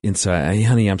 Exactly. And so,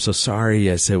 honey, I'm so sorry.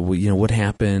 I said, well, what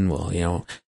happened? Well,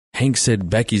 Hank said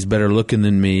Becky's better looking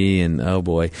than me. And oh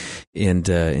boy.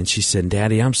 And she said,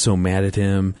 Daddy, I'm so mad at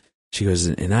him. She goes,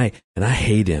 and I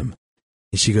hate him.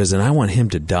 And she goes, and I want him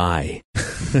to die.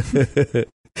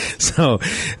 So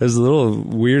I was a little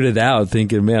weirded out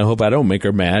thinking, man, I hope I don't make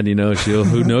her mad.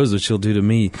 Who knows what she'll do to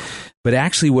me. But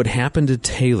actually what happened to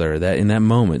Taylor that in that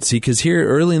moment, see, because here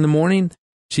early in the morning,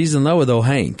 she's in love with old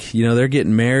Hank. They're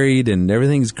getting married and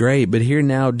everything's great. But here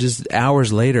now, just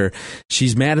hours later,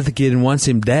 she's mad at the kid and wants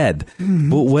him dead. Mm-hmm.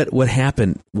 But what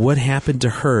happened? What happened to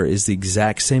her is the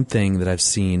exact same thing that I've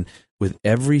seen with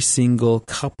every single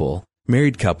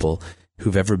married couple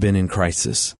who've ever been in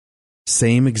crisis.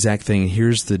 Same exact thing.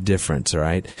 Here's the difference, all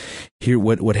right? Here,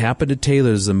 what happened to Taylor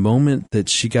is the moment that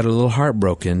she got a little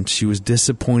heartbroken, she was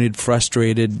disappointed,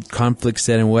 frustrated, conflict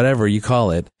setting, whatever you call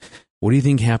it. What do you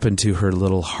think happened to her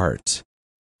little heart?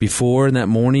 Before, in that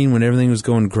morning, when everything was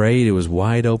going great, it was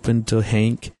wide open to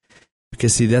Hank.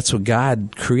 Because, see, that's what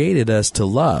God created us to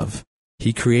love.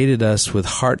 He created us with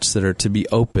hearts that are to be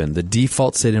open. The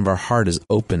default setting of our heart is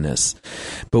openness.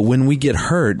 But when we get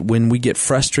hurt, when we get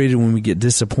frustrated, when we get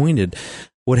disappointed,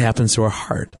 what happens to our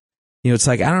heart? It's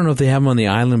like, I don't know if they have them on the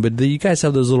island, but do you guys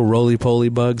have those little roly-poly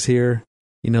bugs here?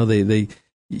 They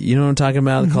you know what I'm talking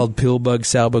about? Mm-hmm. Called pill bug,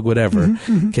 sow bug, whatever.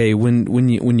 Mm-hmm. Okay, when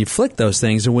you flick those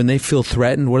things, or when they feel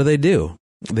threatened, what do?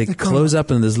 They close up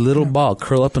in this little ball,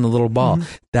 curl up in a little ball.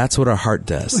 Mm-hmm. That's what our heart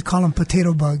does. We call them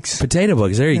potato bugs. Potato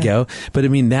bugs. There you go. But I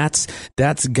mean, that's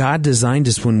God designed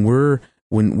us when we're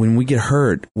when we get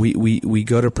hurt, we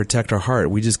go to protect our heart.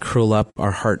 We just curl up,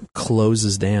 our heart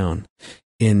closes down.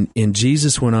 And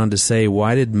Jesus went on to say,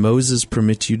 why did Moses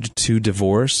permit you to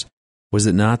divorce? Was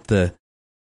it not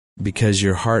because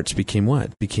your hearts became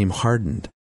what? Became hardened.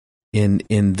 And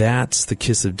that's the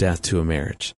kiss of death to a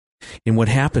marriage. And what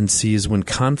happens, see, is when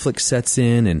conflict sets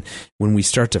in and when we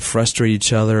start to frustrate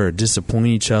each other or disappoint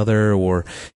each other, or,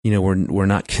 we're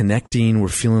not connecting, we're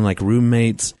feeling like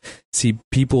roommates. See,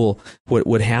 people,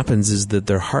 what happens is that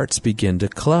their hearts begin to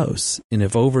close. And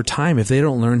if over time, if they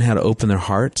don't learn how to open their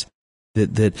heart,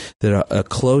 that a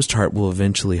closed heart will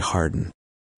eventually harden.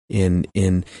 And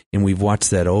we've watched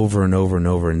that over and over and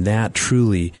over. And that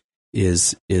truly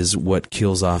is what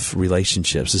kills off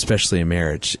relationships, especially a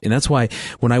marriage. And that's why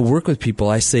when I work with people,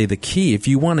 I say the key, if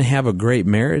you want to have a great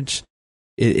marriage,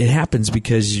 it happens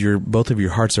because both of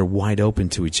your hearts are wide open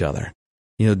to each other.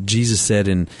 Jesus said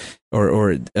it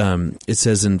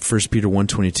says in 1 Peter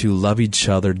 1:22, love each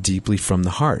other deeply from the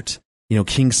heart.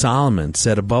 King Solomon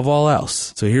said above all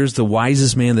else, so here's the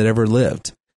wisest man that ever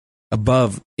lived,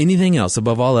 above anything else,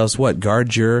 above all else, what?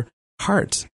 Guard your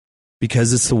heart,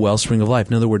 because it's the wellspring of life.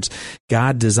 In other words,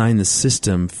 God designed the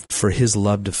system for his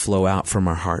love to flow out from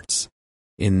our hearts.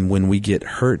 And when we get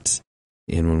hurt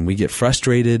and when we get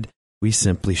frustrated, we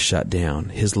simply shut down.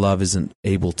 His love isn't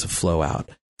able to flow out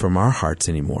from our hearts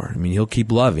anymore. I mean, he'll keep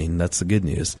loving. That's the good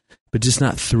news, but just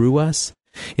not through us.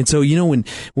 And so,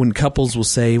 when couples will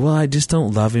say, well, I just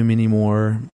don't love him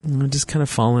anymore. I'm just kind of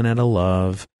falling out of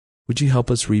love. Would you help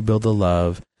us rebuild the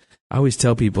love? I always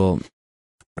tell people,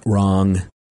 wrong.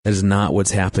 That is not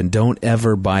what's happened. Don't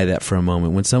ever buy that for a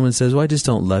moment. When someone says, well, I just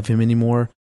don't love him anymore,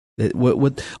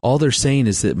 what all they're saying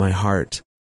is that my heart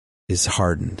is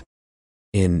hardened.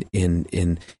 And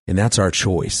that's our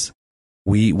choice.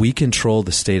 We control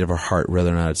the state of our heart,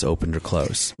 whether or not it's opened or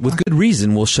closed. With good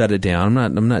reason, we'll shut it down.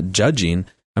 I'm not judging.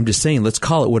 I'm just saying, let's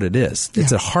call it what it is.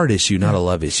 It's a heart issue, not a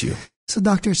love issue. So,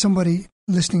 doctor, somebody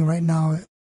listening right now,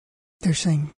 they're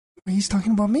saying, he's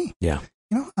talking about me. Yeah.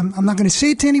 I'm not going to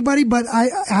say it to anybody, but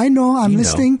I know I'm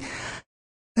listening.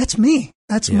 That's me.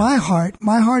 That's my heart.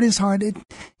 My heart is hard.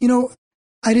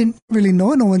 I didn't really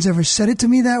know. No one's ever said it to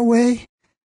me that way.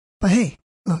 But hey,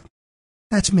 look,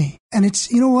 that's me. And it's,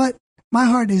 what? My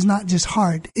heart is not just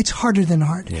hard. It's harder than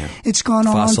hard. Yeah. It's gone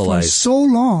on for so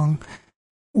long.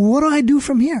 What do I do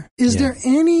from here? Is there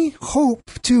any hope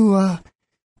to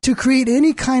create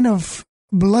any kind of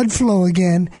blood flow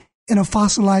again in a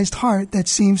fossilized heart that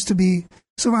seems to be?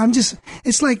 So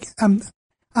it's like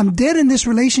I'm dead in this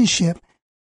relationship,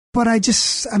 but I'm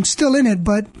still in it.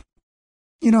 But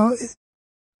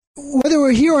whether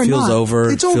we're here or feels not,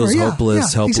 over, it's feels over.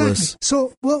 hopeless, helpless. Exactly.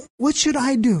 So, what should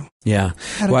I do? Yeah.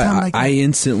 At a time like that? I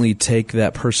instantly take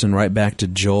that person right back to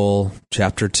Joel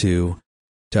chapter 2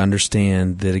 to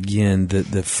understand that, again,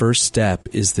 the first step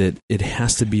is that it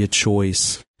has to be a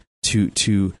choice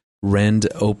to rend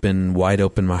open, wide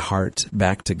open my heart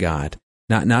back to God.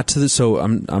 Not to the, so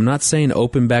I'm not saying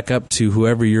open back up to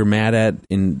whoever you're mad at,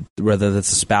 whether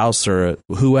that's a spouse or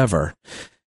whoever.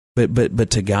 But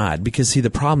to God, because see, the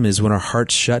problem is when our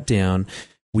hearts shut down,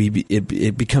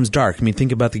 it becomes dark. I mean,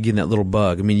 think about that little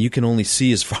bug. I mean, you can only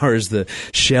see as far as the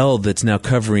shell that's now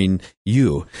covering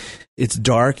you. It's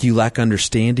dark. You lack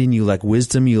understanding. You lack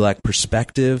wisdom. You lack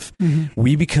perspective. Mm-hmm.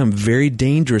 We become very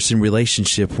dangerous in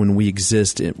relationship when we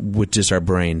exist with just our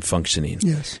brain functioning.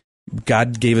 Yes.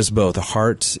 God gave us both a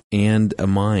heart and a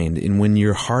mind, and when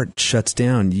your heart shuts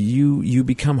down, you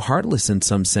become heartless in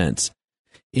some sense.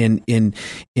 And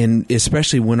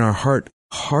especially when our heart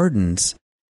hardens,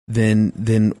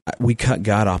 then we cut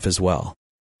God off as well.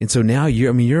 And so now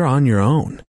you're on your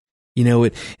own.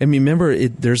 Remember,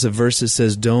 there's a verse that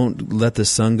says, "Don't let the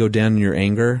sun go down in your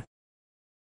anger,"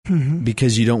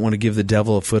 because you don't want to give the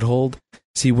devil a foothold.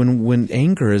 See, when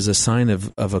anger is a sign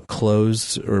of a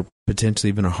closed or potentially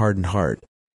even a hardened heart,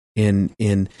 and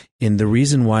the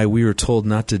reason why we were told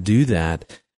not to do that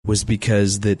was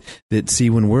because that see,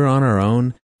 when we're on our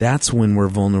own, that's when we're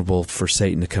vulnerable for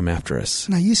Satan to come after us.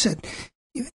 Now, you said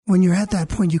when you're at that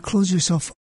point, you close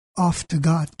yourself off to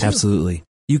God, too. Absolutely.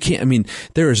 You can't,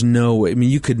 there is no way,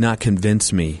 you could not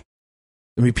convince me.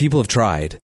 People have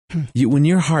tried. When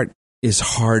your heart is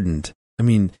hardened,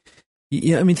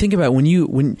 think about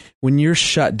when you're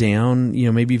shut down,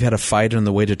 maybe you've had a fight on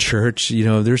the way to church,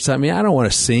 there's something, I don't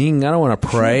want to sing, I don't want to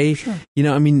pray, sure.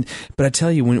 But I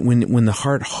tell you, when the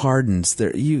heart hardens,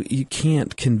 you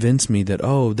can't convince me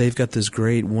that, they've got this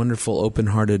great, wonderful,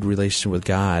 open-hearted relationship with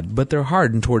God, but they're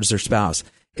hardened towards their spouse.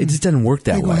 It just doesn't work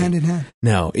that way. They go hand in hand.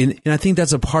 No, and I think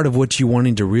that's a part of what you're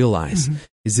wanting to realize,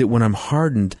 is that when I'm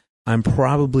hardened, I'm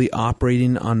probably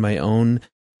operating on my own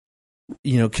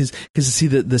Because see,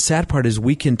 the sad part is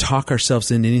we can talk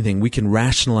ourselves into anything. We can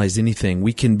rationalize anything.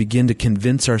 We can begin to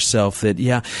convince ourselves that,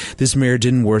 this marriage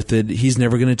isn't worth it. He's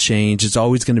never going to change. It's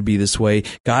always going to be this way.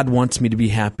 God wants me to be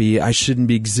happy. I shouldn't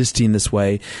be existing this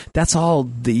way. That's all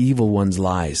the evil one's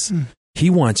lies. He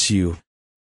wants you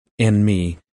and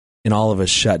me and all of us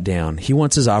shut down. He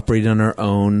wants us operating on our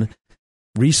own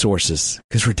resources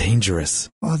because we're dangerous.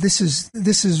 Well, this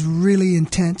is really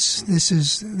intense. This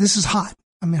is hot.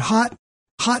 I mean, hot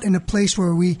in a place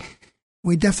where we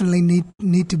definitely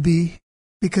need to be,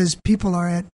 because people are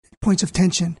at points of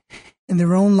tension in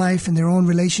their own life and their own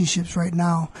relationships right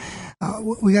now.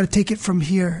 We got to take it from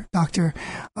here, Doctor,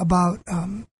 about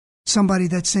somebody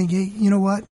that's saying, hey, you know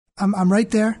what? I'm right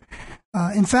there.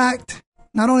 In fact,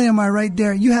 not only am I right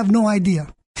there, you have no idea.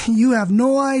 You have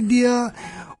no idea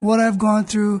what I've gone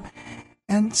through.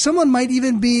 And someone might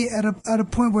even be at a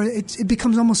point where it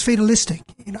becomes almost fatalistic.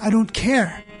 I don't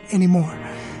care anymore.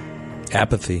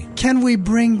 Apathy. Can we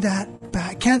bring that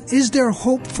back? Is there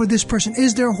hope for this person?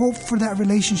 Is there hope for that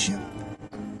relationship?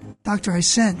 Doctor, I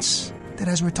sense that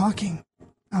as we're talking,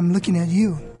 I'm looking at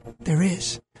you. There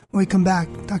is. When we come back,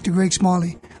 Dr. Greg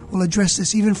Smalley will address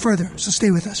this even further. So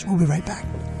stay with us. We'll be right back.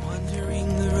 Wandering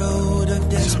the road of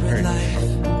desperate life,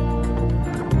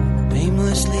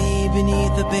 aimlessly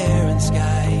beneath the barren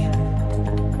sky.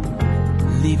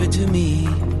 Leave it to me,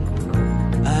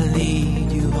 I'll lead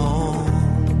you home.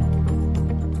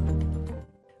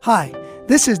 Hi,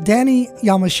 this is Danny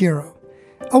Yamashiro.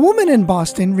 A woman in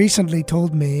Boston recently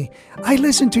told me, I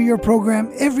listen to your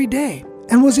program every day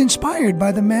and was inspired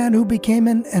by the man who became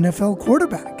an NFL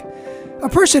quarterback. A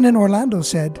person in Orlando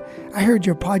said, I heard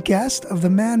your podcast of the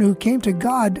man who came to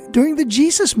God during the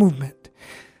Jesus movement.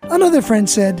 Another friend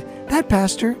said, that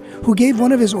pastor who gave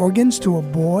one of his organs to a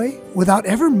boy without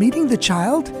ever meeting the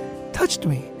child touched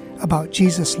me about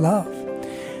Jesus' love.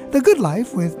 The Good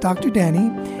Life with Dr. Danny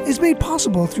is made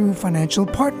possible through financial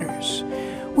partners.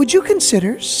 Would you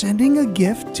consider sending a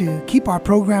gift to keep our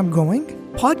program going?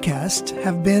 Podcasts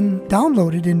have been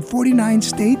downloaded in 49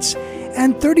 states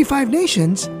and 35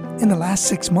 nations in the last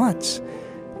 6 months.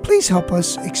 Please help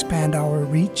us expand our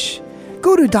reach.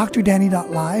 Go to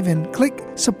drdanny.live and click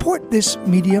Support This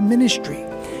Media Ministry.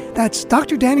 That's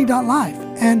drdanny.live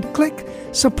and click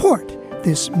Support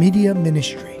This Media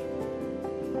Ministry.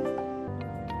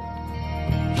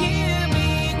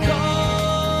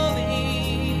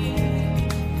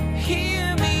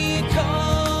 Hear me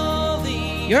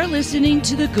calling. You're listening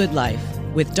to The Good Life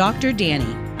with Dr.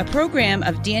 Danny, a program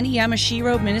of Danny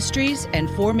Yamashiro Ministries and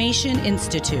Formation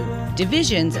Institute.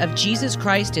 Divisions of Jesus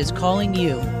Christ is calling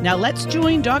you. Now let's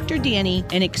join Dr. Danny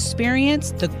and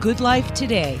experience the good life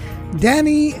today.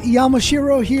 Danny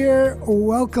Yamashiro here.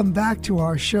 Welcome back to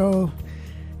our show.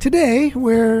 Today,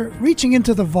 we're reaching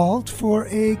into the vault for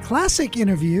a classic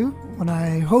interview when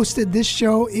I hosted this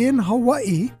show in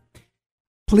Hawaii.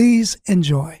 Please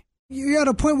enjoy. You're at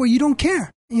a point where you don't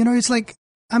care. It's like,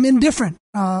 I'm indifferent.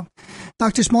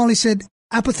 Dr. Smalley said,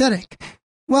 apathetic.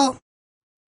 Well,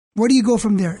 where do you go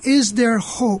from there? Is there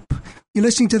hope? You're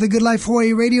listening to the Good Life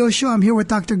Hawaii radio show. I'm here with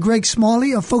Dr. Greg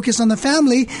Smalley of Focus on the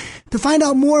Family to find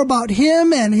out more about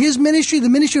him and his ministry, the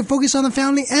ministry of Focus on the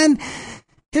Family, and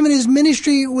him and his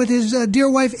ministry with his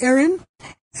dear wife, Erin,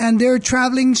 and their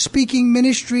traveling, speaking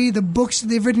ministry, the books that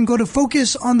they've written. Go to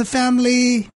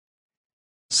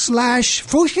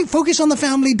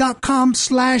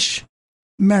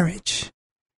focusonthefamily.com/marriage.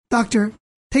 Doctor,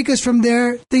 take us from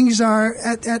there. Things are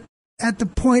at the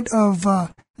point of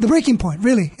the breaking point,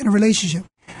 really, in a relationship.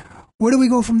 Where do we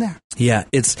go from there? Yeah,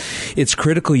 it's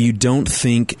critical you don't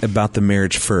think about the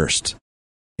marriage first.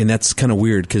 And that's kind of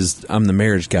weird because I'm the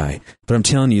marriage guy. But I'm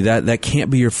telling you, that can't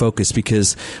be your focus,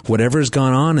 because whatever's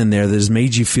gone on in there that has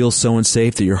made you feel so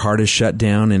unsafe that your heart is shut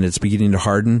down and it's beginning to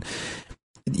harden,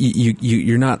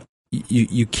 you're not...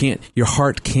 You can't, your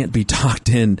heart can't be talked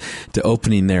in to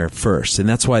opening there first. And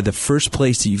that's why the first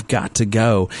place that you've got to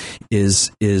go is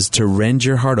to rend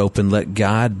your heart open, let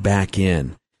God back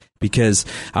in. Because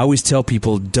I always tell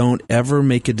people, don't ever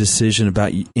make a decision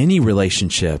about any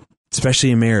relationship,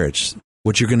 especially a marriage,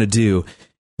 what you're going to do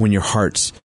when your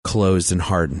heart's closed and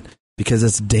hardened. Because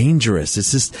it's dangerous.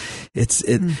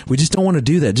 We just don't want to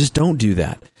do that. Just don't do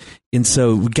that. And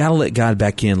so we got to let God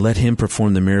back in, let him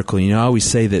perform the miracle. I always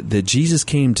say that Jesus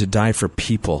came to die for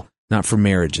people, not for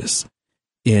marriages.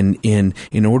 In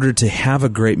order to have a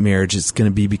great marriage, it's going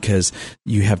to be because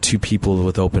you have two people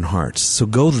with open hearts. So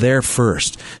go there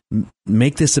first.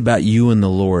 Make this about you and the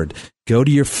Lord. Go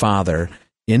to your Father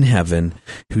in heaven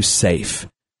who's safe.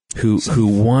 who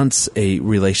wants a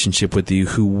relationship with you,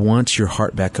 who wants your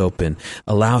heart back open.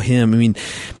 Allow him. I mean,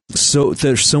 so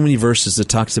there's so many verses that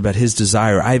talks about his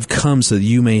desire. I've come so that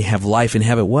you may have life and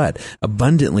have it what?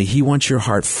 Abundantly. He wants your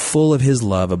heart full of his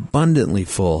love, abundantly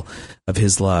full of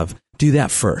his love. Do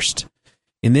that first.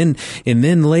 And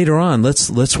then later on,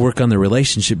 let's work on the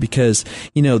relationship, because,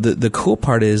 the cool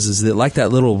part is that like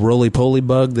that little roly-poly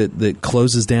bug that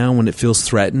closes down when it feels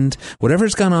threatened,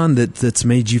 whatever's gone on that's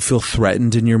made you feel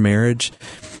threatened in your marriage,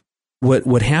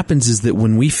 what happens is that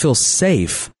when we feel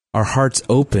safe, our hearts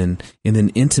open, and then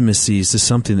intimacy is just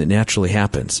something that naturally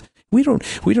happens. We don't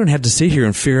have to sit here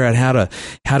and figure out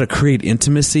how to create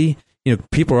intimacy.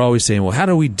 People are always saying, well, how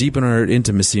do we deepen our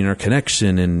intimacy and our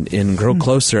connection and grow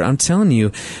closer? I'm telling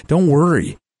you, don't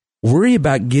worry. Worry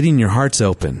about getting your hearts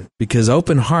open, because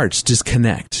open hearts just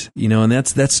connect, and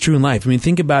that's true in life. I mean,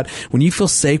 think about when you feel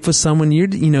safe with someone,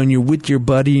 and you're with your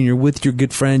buddy and you're with your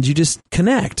good friends, you just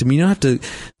connect. I mean, you don't have to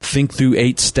think through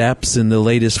 8 steps and the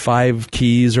latest 5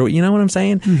 keys, or, you know what I'm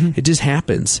saying? Mm-hmm. It just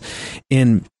happens.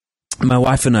 And my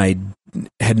wife and I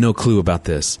had no clue about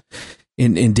this.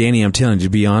 And Danny, I'm telling you, to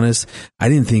be honest, I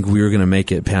didn't think we were going to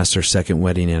make it past our 2nd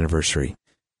wedding anniversary.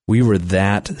 We were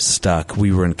that stuck.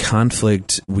 We were in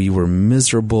conflict. We were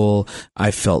miserable. I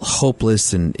felt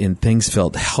hopeless, and things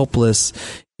felt helpless.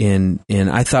 And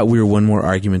I thought we were one more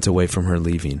argument away from her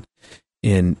leaving.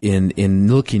 And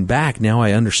looking back, now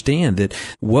I understand that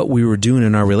what we were doing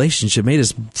in our relationship made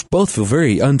us both feel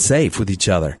very unsafe with each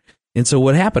other. And so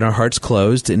what happened? Our hearts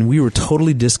closed, and we were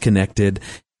totally disconnected.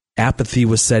 Apathy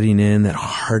was setting in. That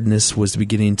hardness was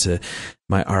beginning to,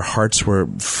 our hearts were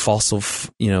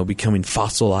becoming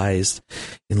fossilized.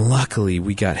 And luckily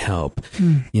we got help.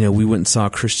 We went and saw a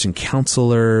Christian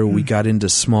counselor. We got into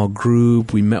small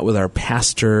group. We met with our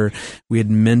pastor. We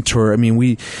had mentor. I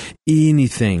mean,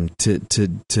 anything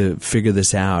to figure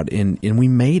this out, and we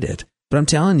made it. But I'm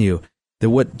telling you that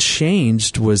what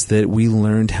changed was that we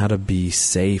learned how to be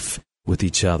safe with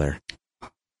each other.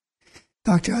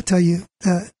 Doctor, I'll tell you,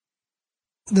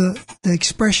 the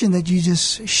expression that you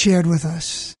just shared with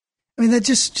us, I mean, that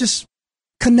just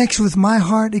connects with my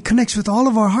heart. It connects with all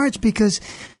of our hearts, because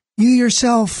you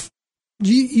yourself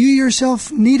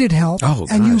needed help,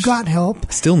 and you got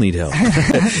help. Still need help.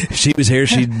 If she was here,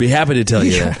 she'd be happy to tell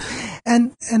you that.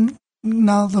 And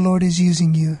now the Lord is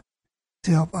using you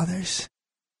to help others.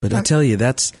 But I tell you,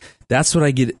 that's what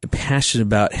I get passionate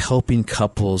about, helping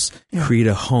couples create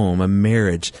a home, a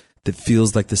marriage that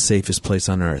feels like the safest place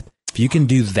on earth. If you can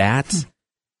do that,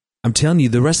 I'm telling you,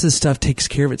 the rest of the stuff takes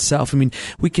care of itself. I mean,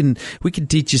 we can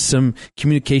teach you some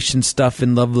communication stuff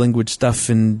and love language stuff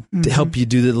and to help you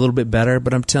do that a little bit better.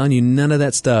 But I'm telling you, none of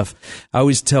that stuff. I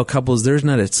always tell couples, there's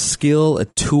not a skill, a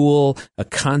tool, a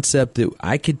concept that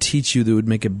I could teach you that would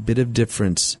make a bit of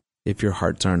difference if your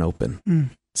hearts aren't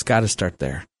open. It's got to start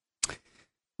there.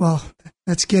 Well,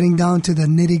 that's getting down to the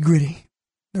nitty-gritty,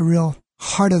 the real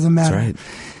heart of the matter. That's right.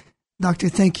 Doctor,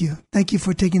 thank you. Thank you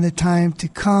for taking the time to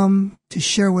come to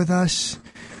share with us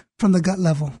from the gut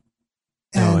level.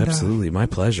 And, absolutely. My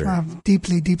pleasure. I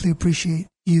deeply, deeply appreciate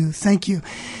you. Thank you.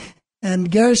 And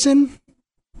Garrison,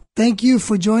 thank you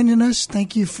for joining us.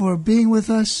 Thank you for being with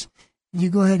us.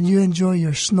 You go ahead and you enjoy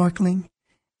your snorkeling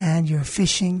and your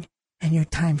fishing and your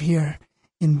time here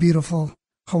in beautiful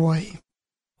Hawaii.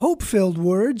 Hope-filled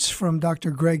words from Dr.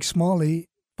 Greg Smalley.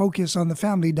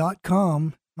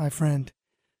 FocusOnTheFamily.com, my friend.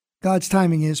 God's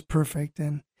timing is perfect,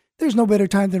 and there's no better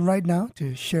time than right now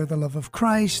to share the love of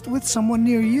Christ with someone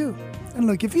near you. And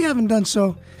look, if you haven't done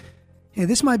so,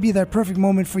 this might be that perfect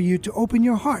moment for you to open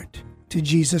your heart to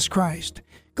Jesus Christ.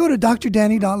 Go to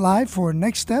drdanny.live for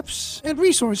next steps and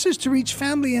resources to reach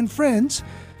family and friends.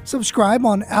 Subscribe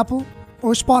on Apple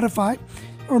or Spotify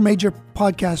or major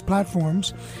podcast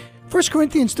platforms. 1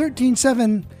 Corinthians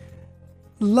 13:7,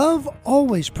 love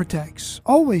always protects,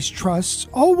 always trusts,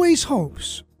 always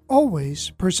hopes,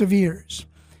 always perseveres.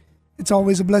 It's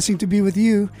always a blessing to be with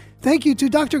you. Thank you to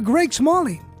Dr. Greg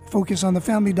Smalley,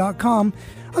 FocusOnTheFamily.com.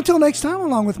 Until next time,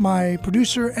 along with my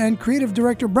producer and creative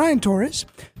director, Brian Torres,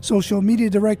 social media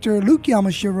director, Luke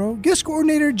Yamashiro, guest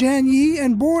coordinator, Jan Yee,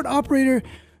 and board operator,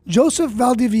 Joseph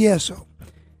Valdivieso.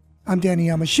 I'm Danny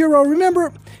Yamashiro.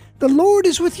 Remember, the Lord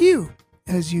is with you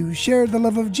as you share the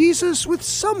love of Jesus with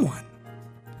someone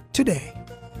today.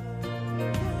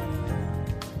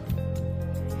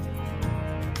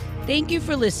 Thank you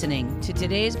for listening to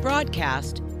today's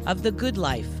broadcast of The Good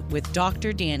Life with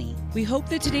Dr. Danny. We hope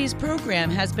that today's program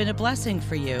has been a blessing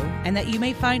for you and that you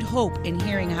may find hope in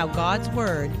hearing how God's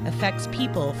Word affects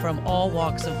people from all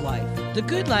walks of life. The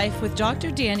Good Life with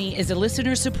Dr. Danny is a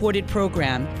listener-supported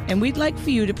program, and we'd like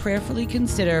for you to prayerfully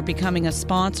consider becoming a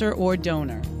sponsor or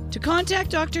donor. To contact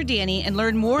Dr. Danny and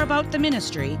learn more about the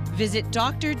ministry, visit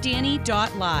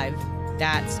drdanny.live.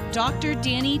 That's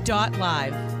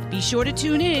drdanny.live. Be sure to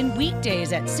tune in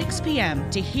weekdays at 6 p.m.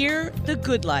 to hear The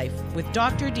Good Life with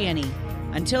Dr. Danny.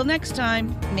 Until next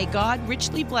time, may God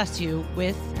richly bless you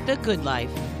with The Good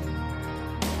Life.